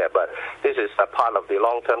living there, but this is a part of the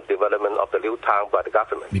long-term development of the new town by the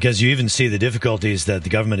government. Because you even see the difficulties that the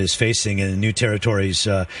government is facing in the New Territories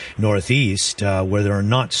northeast, where there are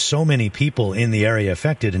not so many people in the area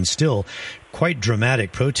affected, and still quite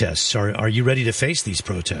dramatic protests. Are you ready to face these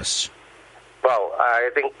protests? Well, I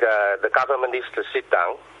think the government needs to sit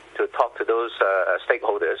down to talk to those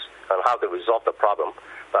stakeholders on how to resolve the problem.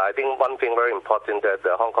 But I think one thing very important that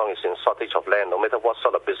Hong Kong is in shortage of land, no matter what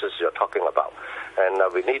sort of business you're talking about. And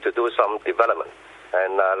we need to do some development.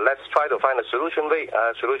 And let's try to find a solution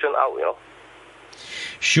out,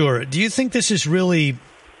 Sure. Do you think this is really,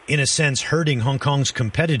 in a sense, hurting Hong Kong's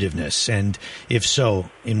competitiveness? And if so,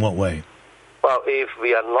 in what way? Well, if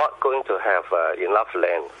we are not going to have enough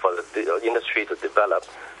land for the industry to develop,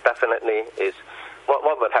 definitely is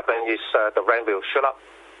what would happen is the rent will shoot up.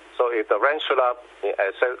 So if the rent shoot up,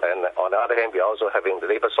 and on the other hand, we're also having the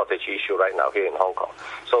labor shortage issue right now here in Hong Kong.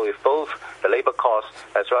 So if both the labor costs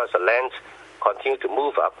as well as the land continue to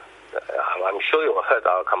move up, I'm sure it will hurt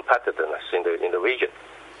our competitiveness in the region.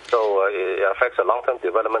 So it affects the long-term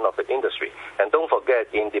development of the industry. And don't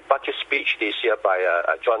forget, in the budget speech this year by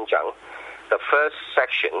John Tsang, the first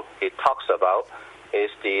section he talks about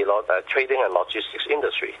is the trading and logistics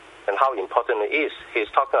industry and how important it is. He's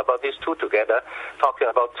talking about these two together, talking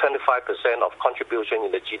about 25% of contribution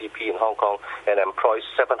in the GDP in Hong Kong and employs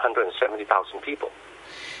 770,000 people.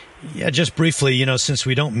 Yeah, just briefly, since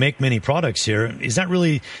we don't make many products here, is that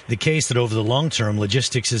really the case that over the long term,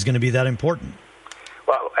 logistics is going to be that important?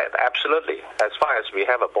 Well, absolutely, as far as we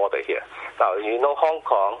have a border here. Now, Hong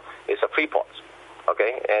Kong is a free port,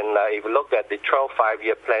 okay? And if you look at the 12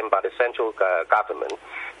 5-year plan by the central government,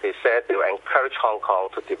 they said they will encourage Hong Kong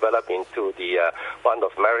to develop into the one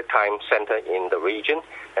of maritime center in the region,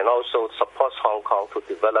 and also supports Hong Kong to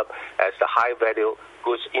develop as the high-value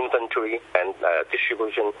goods inventory and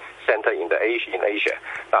distribution center in Asia.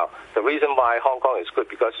 Now, the reason why Hong Kong is good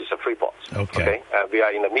because it's a free port. Okay? We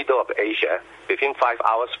are in the middle of Asia. Within 5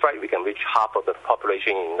 hours flight, we can reach half of the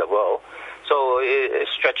population in the world. So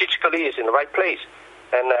strategically, it's in the right place.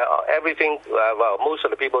 And everything, most of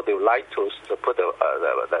the people, they would like to put the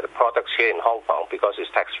products here in Hong Kong because it's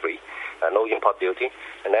tax-free, no import duty.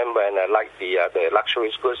 And then when the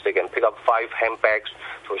luxury goods, they can pick up 5 handbags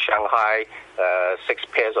to Shanghai, 6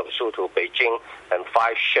 pairs of shoes to Beijing, and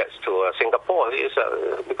 5 shirts to Singapore. It's,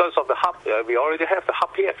 because of the hub, we already have the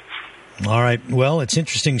hub here. All right. Well, it's an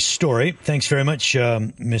interesting story. Thanks very much,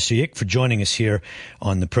 Mr. Yik, for joining us here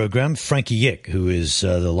on the program. Frankie Yik, who is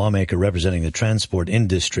the lawmaker representing the transport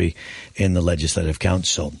industry in the Legislative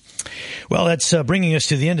Council. Well, that's bringing us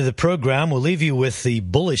to the end of the program. We'll leave you with the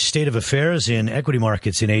bullish state of affairs in equity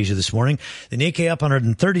markets in Asia this morning. The Nikkei up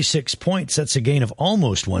 136 points. That's a gain of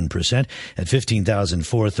almost 1% at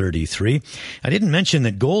 15,433. I didn't mention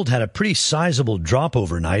that gold had a pretty sizable drop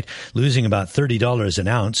overnight, losing about $30 an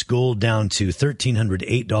ounce. Gold down to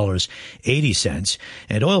 $1,308.80.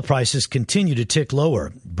 And oil prices continue to tick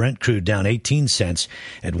lower. Brent crude down 18 cents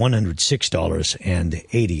at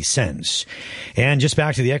 $106.80. And just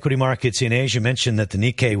back to the equity markets in Asia, mentioned that the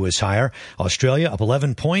Nikkei was higher. Australia up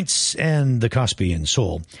 11 points and the Kospi in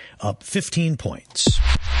Seoul up 15 points.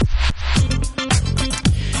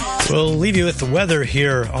 We'll leave you with the weather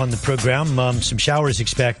here on the program. Some showers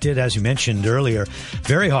expected, as you mentioned earlier.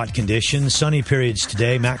 Very hot conditions, sunny periods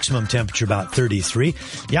today, maximum temperature about 33.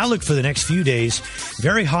 The outlook for the next few days,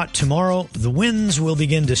 very hot tomorrow. The winds will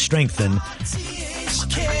begin to strengthen.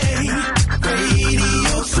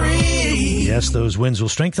 Yes, those winds will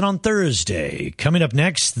strengthen on Thursday. Coming up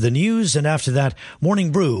next, the news, and after that,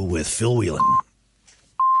 Morning Brew with Phil Whelan.